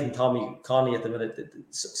aside from Tommy Connolly at the minute,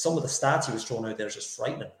 some of the stats he was throwing out there is just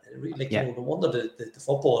frightening. No wonder the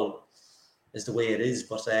football is the way it is.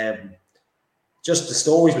 But just the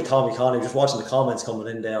stories with Tommy Connolly, just watching the comments coming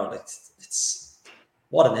in there, it's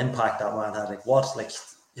what an impact that man had.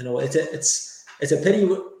 It's a pity.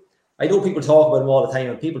 I know people talk about him all the time,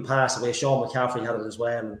 and people pass away. Sean McCaffrey had it as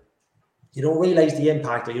well. And you don't realise the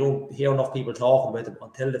impact, or you don't hear enough people talking about it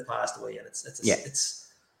until they've passed away. And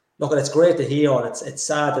it's great to hear, and it's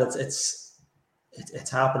sad that it's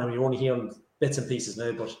happening. You're only hearing bits and pieces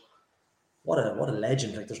now, but what a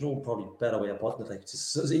legend! There's no probably better way of putting it.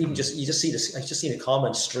 You just see this. I just seen the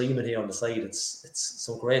comments streaming here on the side. It's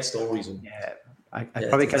some great stories. And I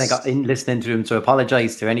probably kind of got in listening to them, so I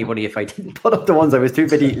apologise to anybody if I didn't put up the ones. I was too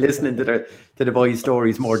busy listening to the boys'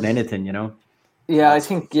 stories more than anything, Yeah, I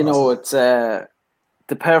think it's the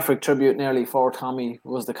perfect tribute nearly for Tommy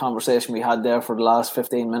was the conversation we had there for the last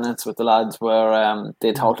 15 minutes with the lads, where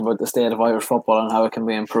they talked about the state of Irish football and how it can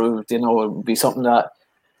be improved. It would be something that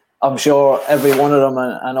I'm sure every one of them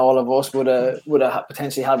and all of us would have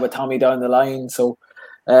potentially had with Tommy down the line. So.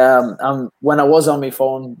 And when I was on my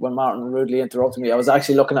phone, when Martin rudely interrupted me, I was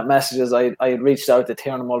actually looking at messages. I had reached out to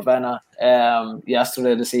Tiernan Mulvena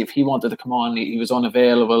yesterday to see if he wanted to come on. He was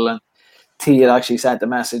unavailable, and T had actually sent a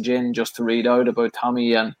message in just to read out about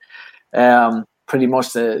Tommy and pretty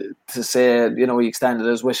much to say, he extended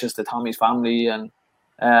his wishes to Tommy's family and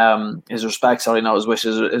his respects. Sorry, not his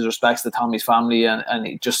wishes, his respects to Tommy's family, and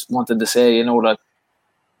he just wanted to say, that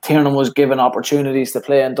Tiernan was given opportunities to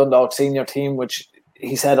play in Dundalk senior team, which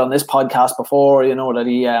he said on this podcast before, that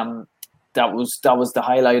he that was the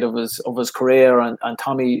highlight of his career, and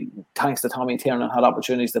Tommy, thanks to Tommy, Tiernan had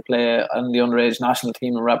opportunities to play in the underage national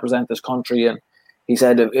team and represent this country. And he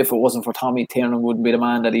said if it wasn't for Tommy, Tiernan wouldn't be the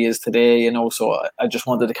man that he is today. So I just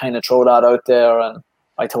wanted to kind of throw that out there, and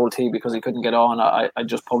I told T because he couldn't get on. I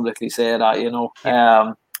just publicly say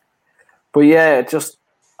that, But yeah,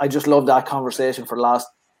 I just love that conversation for the last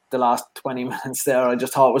the last 20 minutes there. I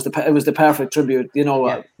just thought it was the perfect tribute.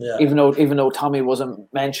 Even though Tommy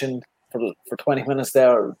wasn't mentioned for 20 minutes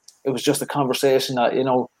there, it was just a conversation that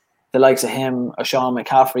the likes of him, Sean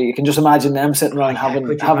McCaffrey, you can just imagine them sitting around having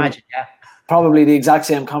probably the exact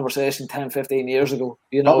same conversation 10, 15 years ago.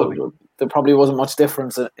 There probably wasn't much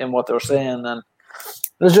difference in what they were saying, and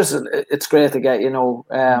it's great to get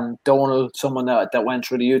Donal, someone that went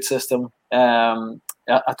through the youth system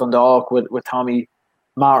at Dundalk with Tommy.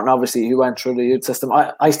 Martin, obviously, who went through the youth system.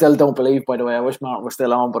 I still don't believe, by the way, I wish Martin was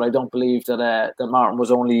still on, but I don't believe that Martin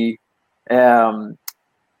was only playing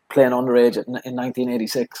underage in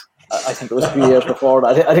 1986. I think it was a few years before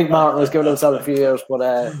that. I think Martin was giving himself a few years, but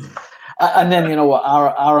and then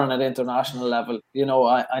Aaron at international level,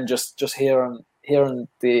 and just hearing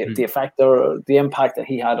the effect or the impact that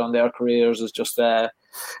he had on their careers is just it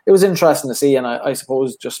was interesting to see. And I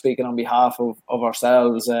suppose, just speaking on behalf of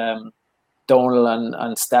ourselves, Donal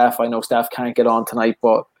and Steph, I know Steph can't get on tonight,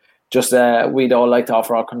 but just we'd all like to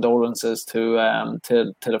offer our condolences to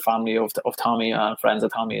the family of Tommy and friends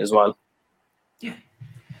of Tommy as well. Yeah,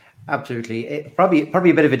 absolutely. Probably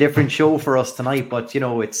a bit of a different show for us tonight, but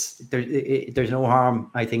there's no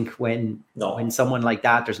harm, I think, when someone like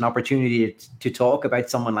that, there's an opportunity to talk about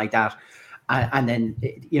someone like that, and then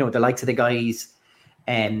the likes of the guys,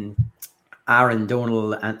 Aaron,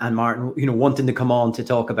 Donal, and Martin, wanting to come on to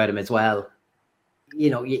talk about him as well.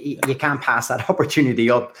 You can't pass that opportunity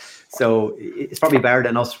up. So it's probably better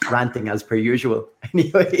than us ranting as per usual.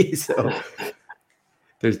 Anyway, so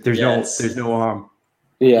there's no harm.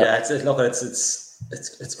 Yeah,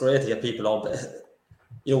 it's great to get people on. But,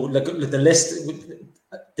 the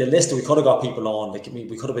list we could have got people on.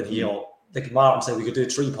 We could have been here. Like Martin said, we could do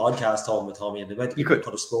 3 podcasts talking with Tommy, and we could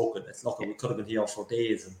have spoken. It's not we could have been here for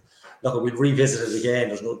days, and we'd revisit it again.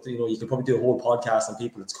 There's no, you could probably do a whole podcast on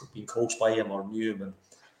people that's been coached by him or knew him, and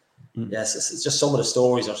yes, it's just some of the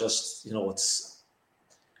stories are just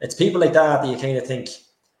it's people like that you kind of think.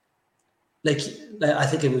 Like I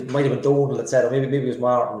think might have been Donal that said, or maybe it was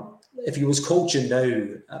Martin. If he was coaching now,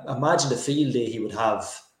 imagine the field day he would have.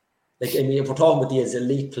 Like, I mean, if we're talking about these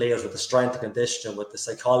elite players with the strength and conditioning, with the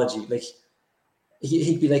psychology, like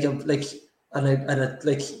he'd be like he'd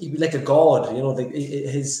be like a god.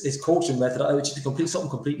 His coaching method, which is something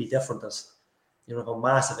completely different. That's a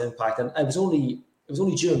massive impact. And it was only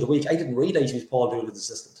during the week I didn't realize he was Paul Doolan's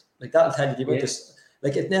assistant. Like that'll tell you about this.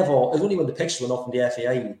 Like it was only when the picture went up from the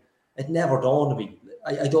FAI. It never dawned on me.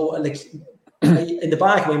 I don't in the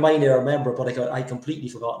back of my mind I remember, but I completely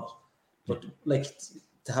forgotten it. But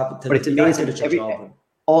but it's amazing.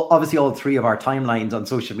 Obviously, all 3 of our timelines on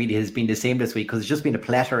social media has been the same this week, because it's just been a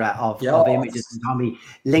plethora of images and Tommy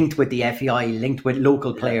linked with the FEI, linked with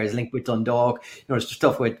local players, linked with Dundalk. There's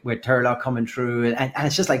stuff with Turlock coming through, and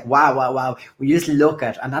it's just like wow. When you just look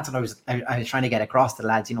at, and that's what I was trying to get across to the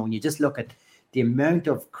lads. When you just look at the amount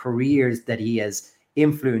of careers that he has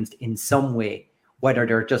influenced in some way, whether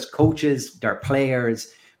they're just coaches, they're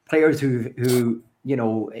players who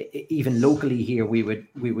even locally here we would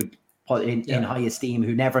put in high esteem,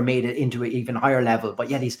 who never made it into an even higher level, but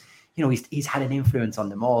yet he's had an influence on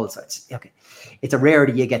them all. So it's a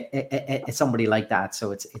rarity you get somebody like that.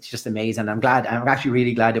 So it's just amazing. I'm actually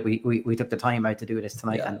really glad that we took the time out to do this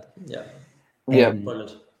tonight.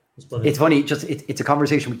 Brilliant. It's funny, it's a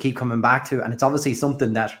conversation we keep coming back to, and it's obviously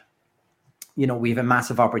something that we have a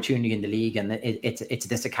massive opportunity in the league, and it's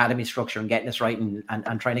this academy structure and getting this right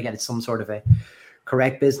and trying to get some sort of a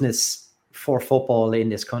correct business for football in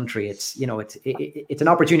this country. It's an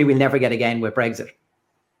opportunity we'll never get again with Brexit.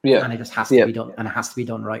 Yeah, and it just has to be done, and it has to be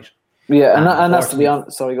done right. Yeah, and that's to be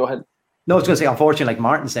honest. Sorry, go ahead. No, I was going to say, unfortunately, like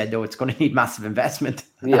Martin said, though, it's going to need massive investment.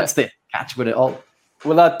 That's the catch with it all.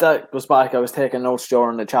 Well, that goes back. I was taking notes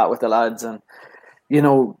during the chat with the lads, and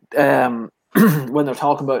when they're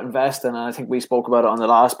talking about investing, and I think we spoke about it on the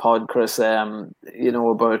last pod, Chris, about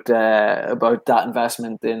that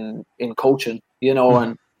investment in coaching,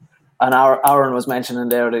 and Aaron was mentioning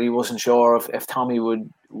there that he wasn't sure if Tommy would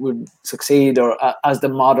succeed or as the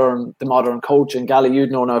modern coach. And Gally,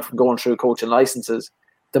 you'd know now from going through coaching licenses,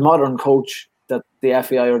 the modern coach that the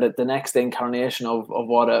FEI or the next incarnation of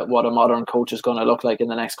what a modern coach is going to look like in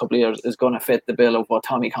the next couple of years is going to fit the bill of what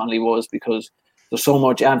Tommy Connolly was, because there's so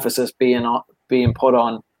much emphasis being put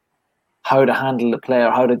on how to handle the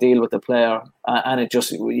player, how to deal with the player, and it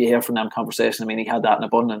just, you hear from them conversations. I mean, he had that in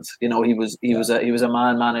abundance. He was a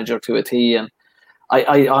man manager to a T, and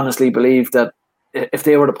I honestly believe that if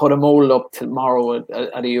they were to put a mold up tomorrow at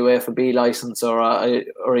a UEFA B license or a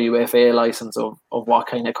UEFA A license of what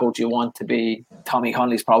kind of coach you want to be, Tommy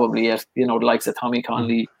Connolly's probably it. The likes of Tommy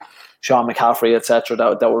Connolly, Sean McCaffrey, etc.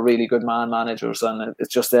 That were really good man managers, and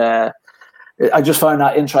it's just I just found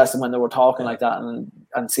that interesting when they were talking like that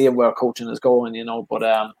and seeing where coaching is going, But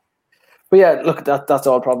yeah, look, that's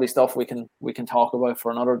all probably stuff we can talk about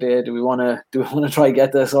for another day. Do we want to try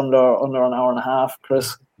get this under an hour and a half,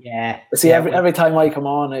 Chris? Yeah. See, every time I come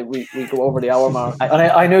on, we go over the hour mark. And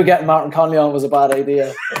I knew getting Martin Connolly on was a bad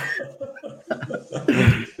idea.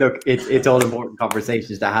 Look, it's all important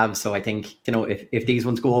conversations to have. So I think, if these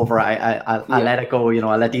ones go over, I'll let it go.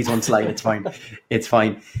 I'll let these ones slide. It's fine. It's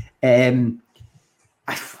fine.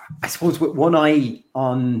 I suppose with one eye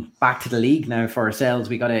on back to the league now for ourselves,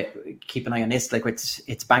 we got to keep an eye on this. Like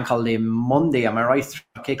it's Bank Holiday Monday. Am I right?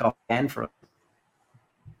 Kick off again for us.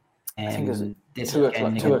 I think it's 2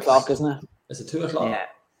 o'clock, isn't it? Is it 2 o'clock?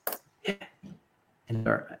 Yeah.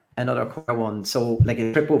 Another core one. So like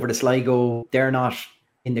a trip over to Sligo, they're not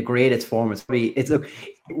in the greatest form. Look,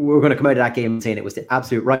 we're going to come out of that game saying it was the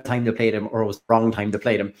absolute right time to play them, or it was the wrong time to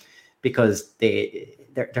play them, because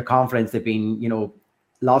their confidence, they've been,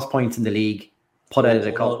 lost points in the league, put out of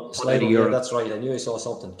the cup, Sligo, yeah, that's right. I knew I saw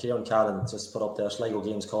something. Kieran Callan just put up there, Sligo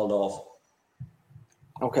games called off.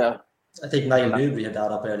 Okay. I think Niall Newbury had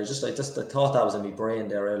that up earlier. I thought that was in my brain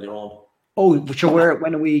there earlier on. Oh, sure.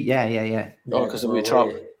 When are we? Yeah. Oh, because we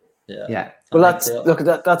trouble. Yeah. Well, that's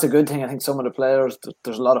a good thing. I think some of the players,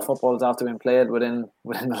 there's a lot of footballs after being played within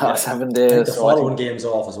the last 7 days. I think the following game's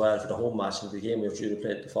off as well for the home match, and the game we've due to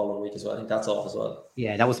play the following week as well. I think that's off as well.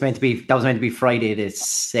 Yeah, that was meant to be Friday the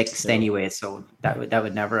 6th anyway, so that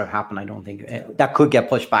would never have happened. I don't think that could get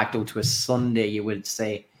pushed back though to a Sunday. You would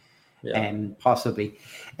say, possibly.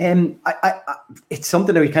 It's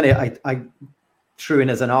something that we kind of I threw in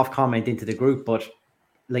as an off comment into the group, but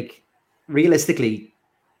like realistically,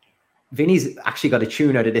 Vinny's actually got a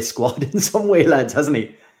tune out of this squad in some way, lads, hasn't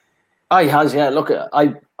he? He has, yeah. Look,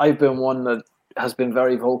 I've been one that has been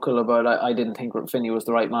very vocal about I didn't think Vinny was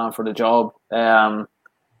the right man for the job.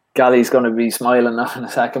 Gally's going to be smiling now in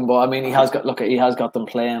a second, but I mean, he has got them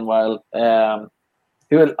playing well. Well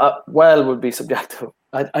would be subjective.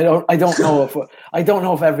 I don't know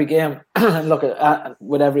if every game. Look,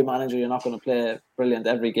 with every manager, you're not going to play brilliant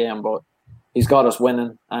every game, but he's got us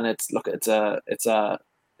winning, and it's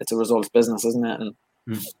a results business, isn't it? And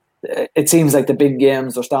it seems like the big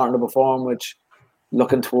games are starting to perform, which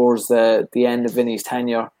looking towards the end of Vinny's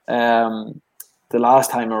tenure. The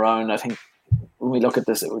last time around, I think when we look at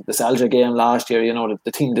the Celja game last year,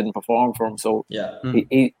 the team didn't perform for him. So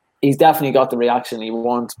he's definitely got the reaction he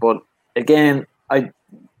wants. But again, I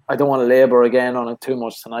don't want to labour again on it too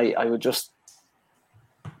much tonight. I would just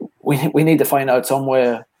we need to find out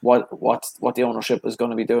somewhere what the ownership is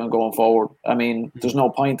going to be doing going forward. I mean, there's no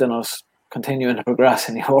point in us continuing to progress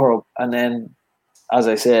in Europe, and then, as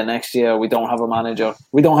I say, next year we don't have a manager.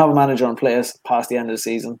 We don't have a manager in place past the end of the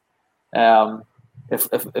season.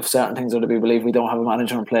 If certain things are to be believed, we don't have a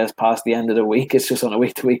manager in place past the end of the week. It's just on a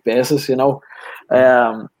week-to-week basis, We've got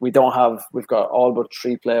all but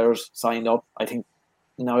 3 players signed up. I think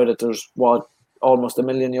now that there's almost €1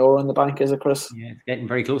 million in the bank, is it, Chris? Yeah, it's getting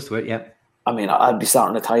very close to it. Yeah. I mean, I'd be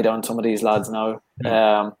starting to tie down some of these lads now.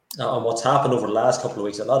 And what's happened over the last couple of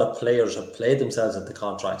weeks, a lot of players have played themselves into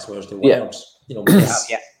contracts, whereas they weren't.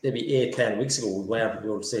 Maybe 8-10 weeks ago, we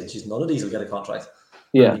were saying, geez, none of these will get a contract.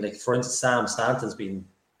 Yeah. I mean, like, for instance, Sam Stanton's been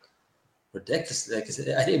ridiculous.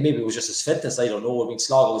 I think maybe it was just his fitness. I don't know. I mean,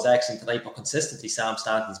 Sligo was excellent tonight, but consistently, Sam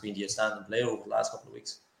Stanton's been the outstanding player over the last couple of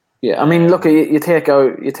weeks. Yeah, I mean, look, you take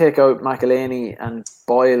out McElhaney and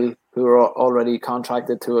Boyle, who are already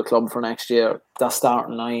contracted to a club for next year. That's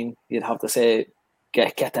starting 9. You'd have to say,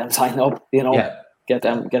 get them signed up. Get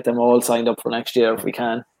them all signed up for next year if we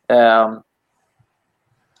can. Well,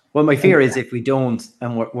 my fear is if we don't,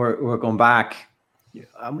 and we're going back.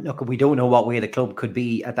 Look, we don't know what way the club could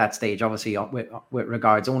be at that stage. Obviously, with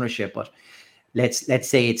regards ownership, but let's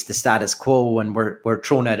say it's the status quo, and we're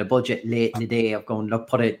thrown out a budget late in the day of going, look,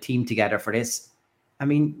 put a team together for this. I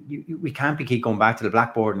mean, we can't keep going back to the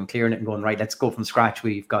blackboard and clearing it and going, right, let's go from scratch.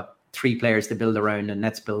 We've got 3 players to build around, and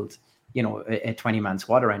let's build, a 20-man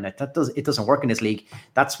squad around it. It doesn't work in this league.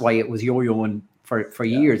 That's why it was yo-yoing for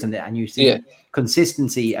years, and you see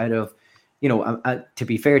consistency out of, to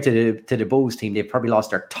be fair to the Bows team, they've probably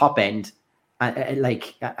lost their top end.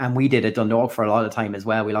 And we did at Dundalk for a lot of time as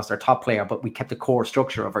well. We lost our top player, but we kept the core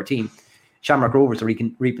structure of our team. Shamrock Rovers are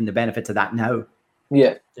reaping the benefits of that now.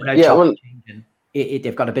 Yeah.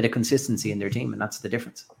 They've got a bit of consistency in their team, and that's the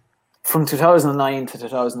difference. From 2009 to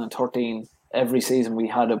 2013, every season we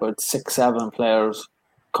had about 6-7 players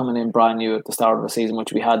coming in brand new at the start of the season,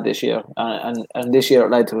 which we had this year. And this year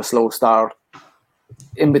it led to a slow start.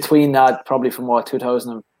 In between that, probably from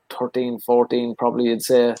 2012 13, 14, probably you'd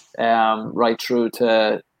say, right through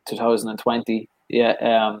to 2020.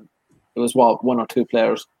 Yeah, it was one or two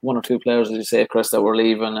players, as you say, Chris, that were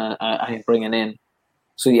leaving and bringing in.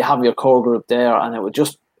 So you have your core group there, and it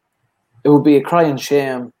would be a crying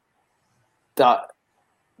shame that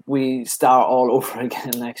we start all over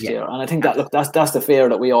again next year. And I think that's the fear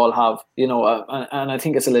that we all have, and I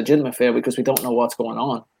think it's a legitimate fear because we don't know what's going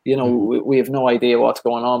on. We have no idea what's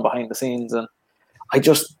going on behind the scenes, and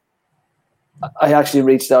I actually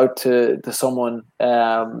reached out to someone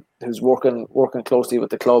who's working closely with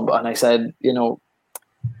the club, and I said,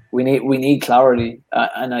 we need clarity,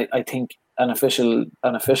 and I think an official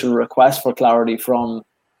request for clarity from,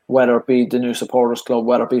 whether it be the new supporters club,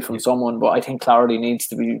 whether it be from someone, but I think clarity needs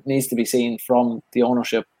to be seen from the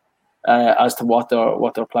ownership as to what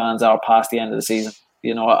their plans are past the end of the season.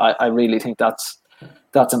 I really think that's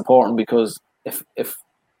important, because if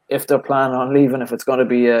they're planning on leaving, if it's going to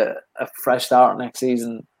be a fresh start next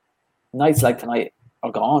season, nights like tonight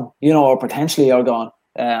are gone, or potentially are gone,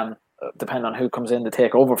 depending on who comes in to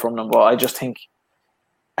take over from them. But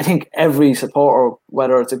I think every supporter,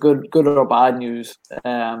 whether it's a good or bad news,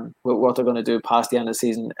 with what they're going to do past the end of the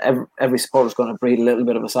season, every supporter is going to breathe a little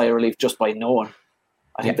bit of a sigh of relief just by knowing.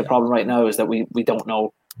 I think the problem right now is that we don't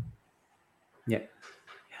know. Yeah.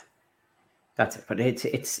 That's it. But it's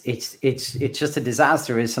just a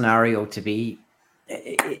disastrous scenario to be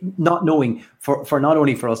not knowing for not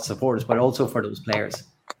only for us supporters but also for those players.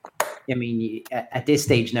 I mean, at this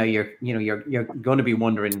stage now, you're going to be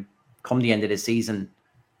wondering, come the end of the season,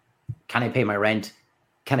 can I pay my rent?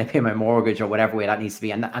 Can I pay my mortgage, or whatever way that needs to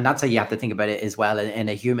be? And that's how you have to think about it as well, in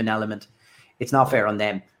a human element. It's not fair on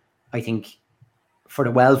them. I think for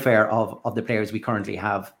the welfare of the players we currently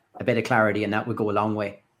have, a bit of clarity, and that would go a long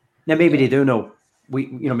way. Now, maybe they do know.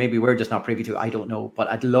 Maybe we're just not privy to it. I don't know. But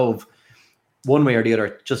I'd love, one way or the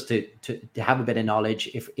other, just to have a bit of knowledge.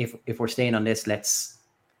 If we're staying on this, let's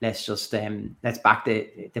just let's back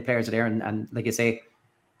the players there, and like I say,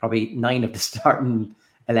 probably 9 of the starting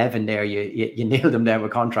 11 there, you nailed them down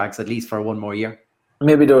with contracts at least for one more year.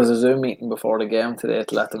 Maybe there was a Zoom meeting before the game today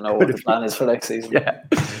to let them know what the plan is for next season. Yeah.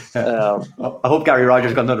 I hope Gary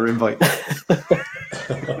Rogers got another invite.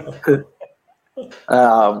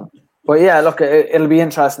 But yeah, look, it'll be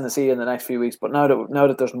interesting to see in the next few weeks. But now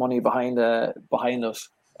that there's money behind us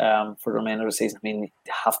for the remainder of the season, I mean, you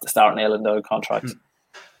have to start nailing down contracts,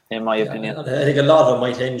 in my opinion. I think a lot of it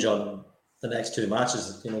might hinge on the next two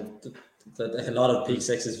matches. A lot of Peak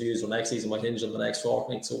Six's views on next season might hinge on the next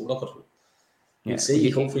fortnight. So look at it. We'll see.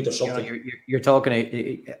 Hopefully there's something. You're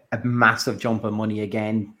talking a massive jump of money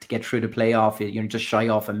again to get through the playoff. You're just shy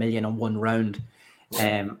off $1 million on one round.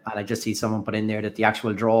 And I just see someone put in there that the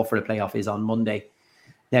actual draw for the playoff is on Monday.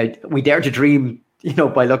 Now, we dare to dream,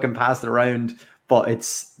 by looking past the round, but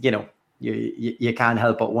it's, you can't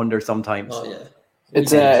help but wonder sometimes. Oh yeah,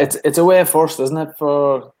 it's away first, isn't it,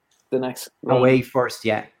 for the next round? Away first,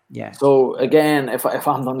 yeah. So again, if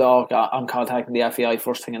I'm Dundalk, I'm contacting the FAI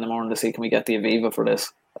first thing in the morning to see can we get the Aviva for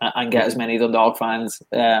this and get as many Dundalk fans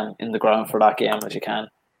in the ground for that game as you can.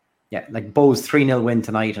 Yeah, like Bo's 3-0 win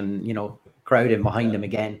tonight, and crowd in behind them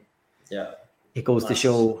again. Yeah, it goes to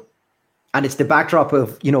show, and it's the backdrop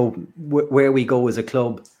of where we go as a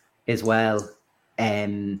club as well.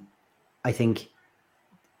 I think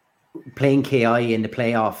playing KI in the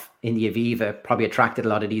playoff in the Aviva probably attracted a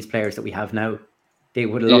lot of these players that we have now. They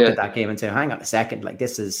would have looked at that game and said, "Hang on a second, like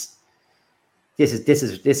this is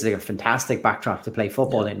a fantastic backdrop to play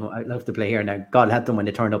football in. I'd love to play here now." God help them when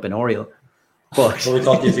they turned up in Oriel. But we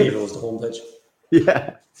thought the Aviva was the home pitch.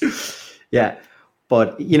 Yeah.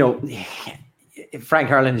 But Frank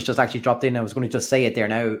Harlan has just actually dropped in. I was going to just say it there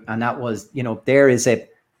now, and that was there is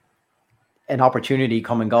an opportunity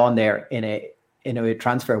come and gone there in a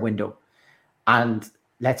transfer window, and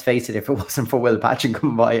let's face it, if it wasn't for Will Patchen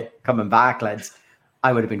coming back, lads,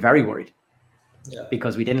 I would have been very worried. Yeah.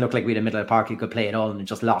 Because we didn't look like we had a middle of the park who could play at all, and it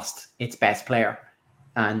just lost its best player.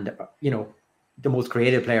 And the most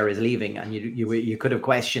creative player is leaving, and you could have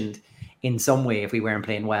questioned in some way if we weren't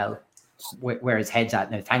playing well where his head's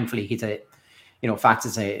at. Now, thankfully, he's Fats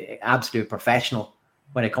is an absolute professional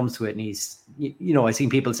when it comes to it, and he's I've seen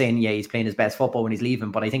people saying he's playing his best football when he's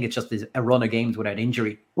leaving, but I think it's just a run of games without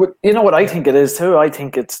injury. Well, what I think it is too. I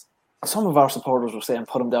think it's some of our supporters were saying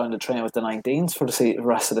put him down the train with the 19s for the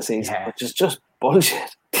rest of the season, which is just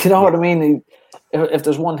bullshit. You know what I mean? If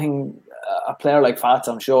there's one thing, a player like Fats,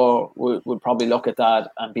 I'm sure, would probably look at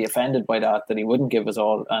that and be offended by that he wouldn't give us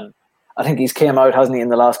all. And I think he's came out, hasn't he, in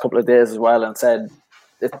the last couple of days as well, and said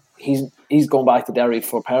that he's going back to Derry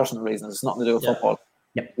for personal reasons. It's nothing to do with football.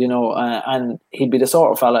 Yep. And he'd be the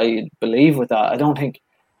sort of fella you'd believe with that. I don't think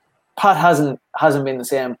Pat hasn't been the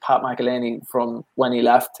same Pat McElhaney from when he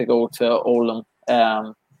left to go to Oldham.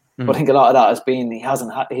 But I think a lot of that has been he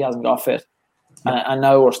hasn't got fit, and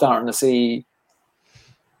now we're starting to see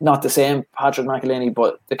not the same Patrick McElhaney,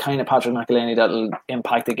 but the kind of Patrick McElhaney that'll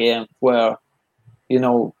impact the game. Where, you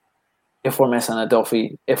know, if we're missing a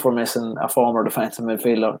Duffy, if we're missing a former defensive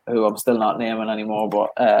midfielder who I'm still not naming anymore, but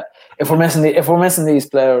if we're missing these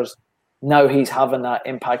players, now he's having that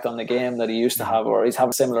impact on the game that he used to have, or he's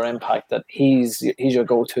having a similar impact that he's your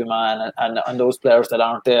go-to man, and those players that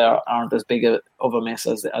aren't there aren't as big of a miss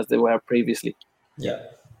as they were previously. Yeah.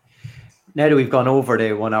 Now that we've gone over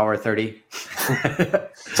the 1 hour 30,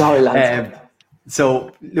 sorry lads.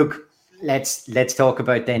 So look, let's talk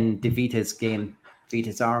about then the Vitas game,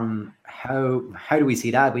 Vitas arm. How do we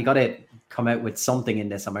see that? We got to come out with something in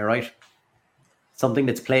this. Am I right? Something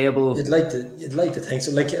that's playable. You'd like to think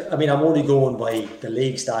so. Like, I mean, I'm only going by the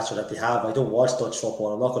league stature that they have. I don't watch Dutch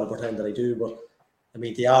football. I'm not going to pretend that I do, but I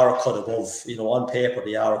mean, they are a cut above. You know, on paper,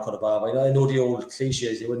 they are a cut above. I know the old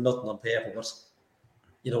cliches, they win nothing on paper, but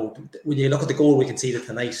you know, when you look at the goal we conceded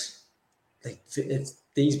tonight, like if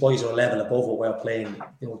these boys are a level above what we're playing,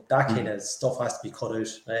 you know, that kind of stuff has to be cut out.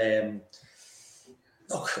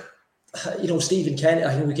 Look, you know, Stephen Kenny,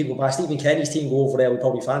 I think we keep going back. Stephen Kenny's team go over there, we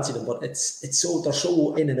probably fancy them, but it's so they're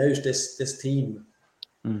so in and out this team.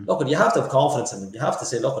 Look, you have to have confidence in them. You have to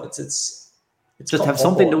say, look, it's just have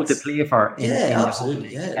something to play for.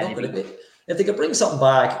 Absolutely. Yeah, look, if they could bring something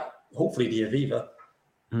back, hopefully the Aviva,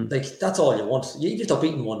 like that's all you want. You even stop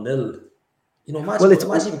beating 1-0. You know,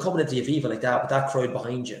 imagine even coming into the Aviva like that with that crowd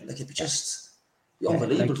behind you. Like it'd be just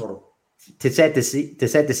unbelievable for them. To set the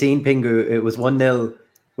scene, Pingu, it was 1-0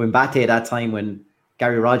 when Bate at that time, when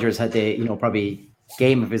Gary Rogers had the, you know, probably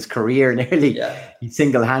game of his career nearly. He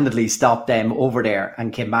single-handedly stopped them over there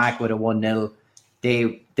and came back with a 1-0.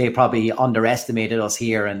 They probably underestimated us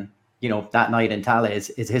here, and you know, that night in Tala is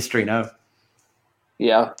history now.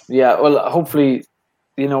 Yeah. Well, hopefully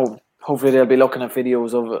they'll be looking at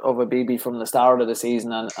videos of a BB from the start of the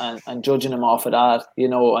season and judging him off of that, you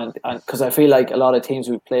know, and because I feel like a lot of teams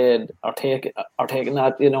we played are taking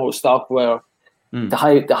that, you know, stock where the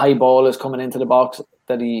high ball is coming into the box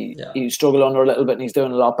that he struggled under a little bit, and he's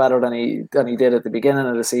doing a lot better than he did at the beginning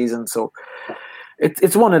of the season. So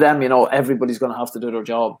it's one of them, you know, everybody's going to have to do their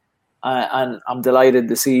job, and I'm delighted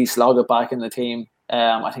to see Sloggett back in the team.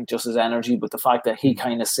 I think just his energy, but the fact that he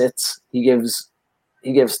kind of sits, he gives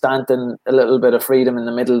Stanton a little bit of freedom in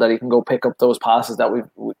the middle that he can go pick up those passes that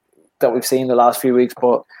we've seen the last few weeks.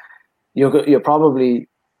 But you're probably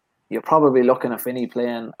looking at Finney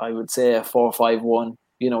playing, I would say, a 4-5-1.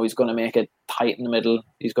 You know, he's going to make it tight in the middle.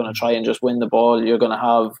 He's going to try and just win the ball. You're going to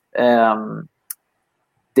have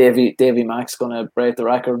Davy Mack's going to break the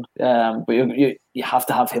record, but you have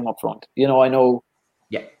to have him up front. You know, I know.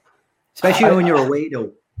 Yeah, especially when you're away,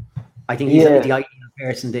 though. I think he's the ideal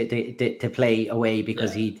person to play away,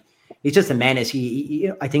 because he's just a menace.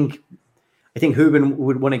 I think Hooben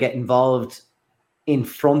would want to get involved in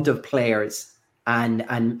front of players and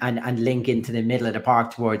link into the middle of the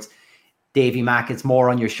park towards Davy Mack. It's more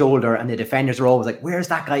on your shoulder, and the defenders are always like, "Where's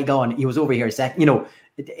that guy gone? He was over here a second." You know,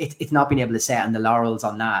 it's not being able to set on the laurels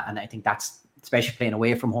on that, and I think that's, especially playing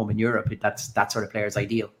away from home in Europe, that's that sort of player's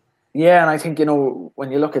ideal. Yeah, and I think, you know,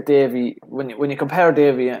 when you look at Davy, when you compare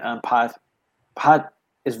Davy and Pat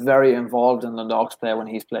is very involved in the Dundalk's play when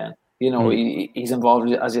he's playing. You know, he's involved,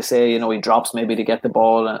 as you say. You know, he drops maybe to get the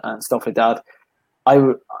ball and stuff like that.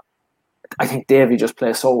 I think Davy just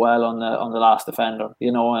plays so well on the last defender.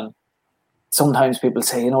 You know, and sometimes people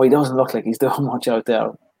say, you know, he doesn't look like he's doing much out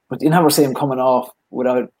there, but you never see him coming off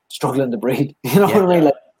without struggling to breathe. You know what I mean?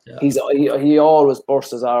 Like he always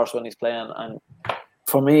bursts his arse when he's playing, and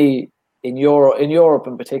for me, in Europe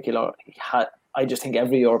in particular, I just think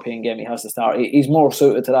every European game he has to start. He's more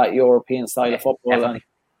suited to that European style of football. Definitely.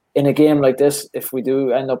 And in a game like this, if we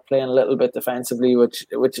do end up playing a little bit defensively, which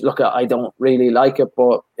look, I don't really like it,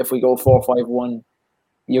 but if we go 4-5-1,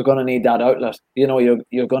 you're going to need that outlet. You know,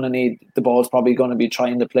 you're going to need, the ball's probably going to be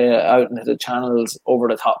trying to play out into the channels over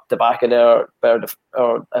the back of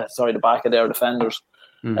their defenders.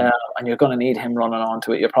 And you're going to need him running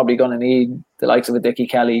onto it. You're probably going to need the likes of a Dickie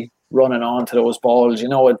Kelly running onto those balls. You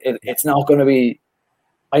know, it's not going to be,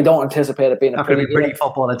 I don't anticipate it being not going to be pretty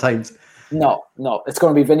football at times. No, it's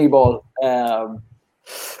going to be Vinny ball.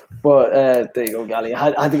 But there you go, Gally.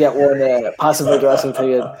 I had to get one passive aggressive to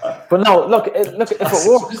you. But no, look, if it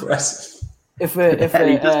works, if he just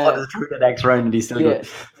put it through the next round and he's still good.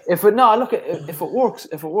 If it works,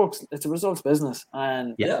 it's a results business,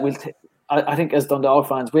 and we'll. I think as Dundalk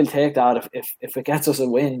fans, we'll take that if it gets us a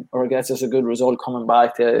win or it gets us a good result coming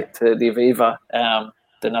back to the Aviva.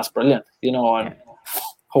 that's brilliant, you know. And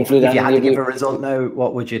hopefully, if then you had to give a result now,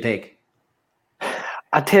 what would you take?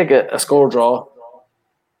 I'd take a score draw.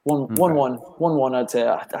 1-1. I'd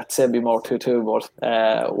say it'd be more 2-2, but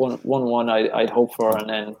 1-1 I'd hope for, and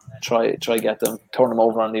then try get them, turn them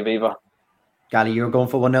over on the Aviva. Gally, you're going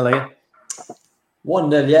for 1-0, are you?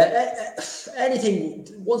 1-0, yeah. Anything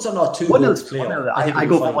once or not 2 goals play. I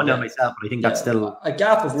go for 1-0 myself, but I think that's still a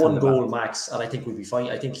gap of 1 goal max, and I think we'll be fine.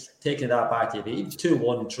 I think taking that back to 2-1,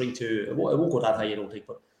 3-2, it won't go that high, I don't think,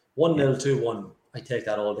 but 1-0, 2-1, I take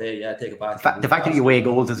that all day. Yeah, take it back. The fact that your away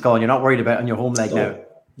goals is gone, you're not worried about on your home leg now.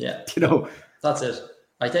 Yeah, you know, that's it.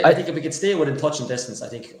 I think if we could stay within touch and distance, I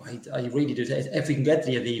think I really do. If we can get to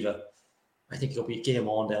the Aviva, I think it'll be a game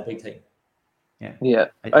on there, big thing. Yeah.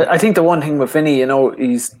 I think the one thing with Vinny, you know,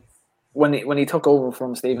 he's when he took over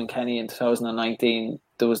from Stephen Kenny in 2019,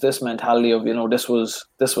 there was this mentality of, you know, this was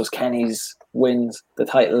Kenny's wins, the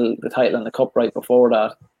title and the cup right before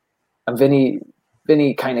that, and Vinny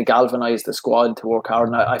kind of galvanized the squad to work hard,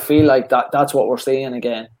 and I feel like that's what we're seeing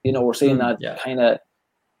again. You know, we're seeing that kind of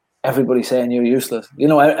everybody saying you're useless. You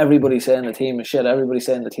know, everybody saying the team is shit. Everybody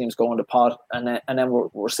saying the team's going to pot, and then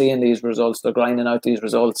we're seeing these results. They're grinding out these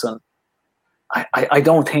results, and I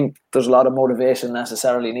don't think there's a lot of motivation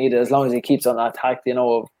necessarily needed as long as he keeps on that tact. You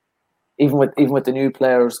know, of even with the new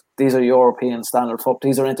players, these are European standard football.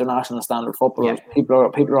 These are international standard footballers. Yeah. People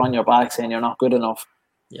are on your back saying you're not good enough.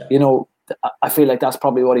 Yeah. You know, I feel like that's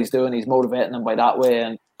probably what he's doing. He's motivating them by that way,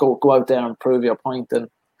 and go out there and prove your point. And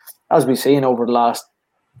as we've seen over the last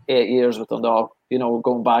 8 years with Dundalk, you know,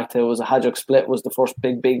 going back to, it was a Hajduk split was the first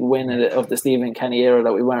big win of the Stephen Kenny era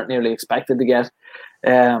that we weren't nearly expected to get.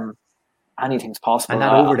 Anything's possible, and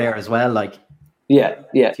that over there as well. Like, yeah.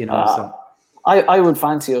 You know, so. I would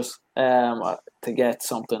fancy us to get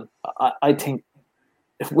something. I think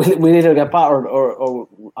if we either get battered or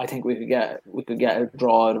I think we could get a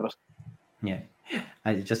draw out of it. Yeah.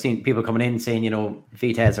 I just seen people coming in saying, you know,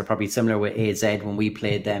 Vitesse are probably similar with AZ when we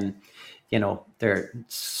played them. You know, their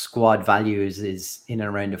squad values is in and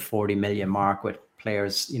around the 40 million mark, with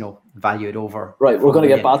players, you know, valued over. Right, we're going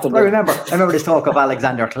to get battered. I remember this talk of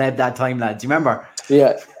Alexander Kleb that time, lads. Do you remember?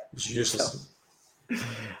 Yeah.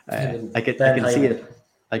 I can see it.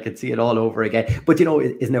 I could see it all over again. But you know,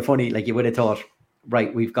 isn't it funny? Like, you would have thought,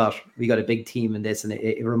 right, we got a big team in this, and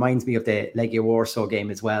it reminds me of the Legia Warsaw game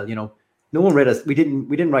as well. You know, no one read us. We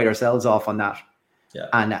didn't write ourselves off on that. Yeah.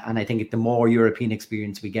 And I think the more European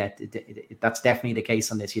experience we get, that's definitely the case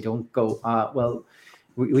on this. You don't go, well,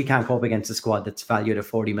 we can't go up against a squad that's valued at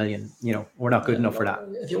 40 million. You know, we're not good enough for that.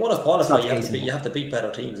 If you want to qualify, you have to beat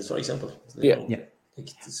better teams. It's very simple. Yeah.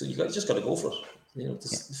 So you just got to go for it. You know,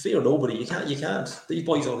 fear nobody. You can't. These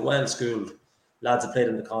boys are well schooled lads that played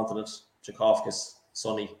in the continent. Tchaikovskis,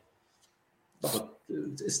 Sonny.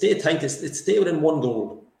 Stay tight. Stay within 1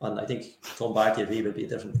 goal. And I think come back to Aviva would be a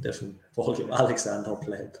different ball game. Alexander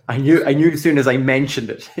played. I knew as soon as I mentioned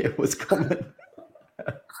it was coming.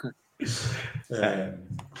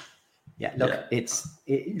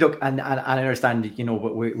 Look, and I understand, you know,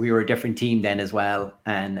 we were a different team then as well,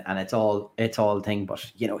 and it's all thing,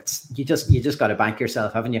 but you know, you just got to bank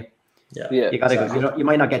yourself, haven't you? Yeah. You got to go. You know, you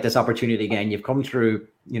might not get this opportunity again. You've come through,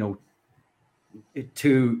 you know,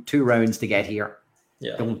 two rounds to get here.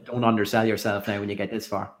 Yeah. Don't undersell yourself now when you get this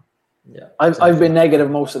far. Yeah. I've been negative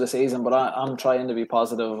most of the season, but I'm trying to be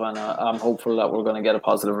positive, and I'm hopeful that we're going to get a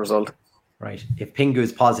positive result. Right. If Pingu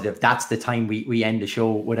is positive, that's the time we end the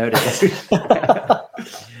show without a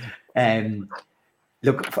doubt.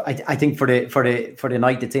 Look, I think for the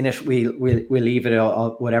night that's in it, we'll leave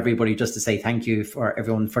it with everybody just to say thank you for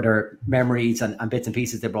everyone for their memories and bits and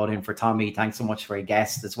pieces they brought in. For Tommy, thanks so much for your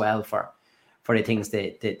guests as well for the things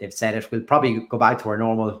that they've said. It. We'll probably go back to our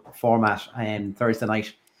normal format Thursday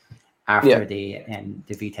night after the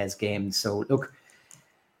Vitesse game. So look.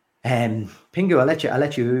 Pingu, I'll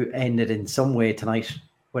let you end it in some way tonight,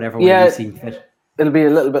 whatever way you see fit. It'll be a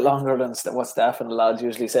little bit longer than what Steph and the lads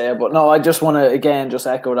usually say, but no, I just want to again just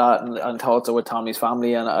echo that and thoughts are with Tommy's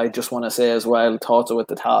family, and I just want to say as well, thoughts are with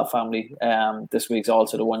the Tata family. This week's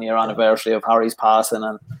also the 1 year anniversary of Harry's passing,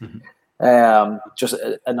 and just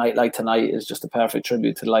a night like tonight is just a perfect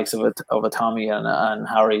tribute to the likes of a Tommy and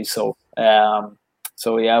Harry. So yeah,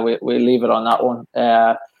 we'll leave it on that one.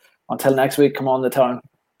 Until next week, come on the turn.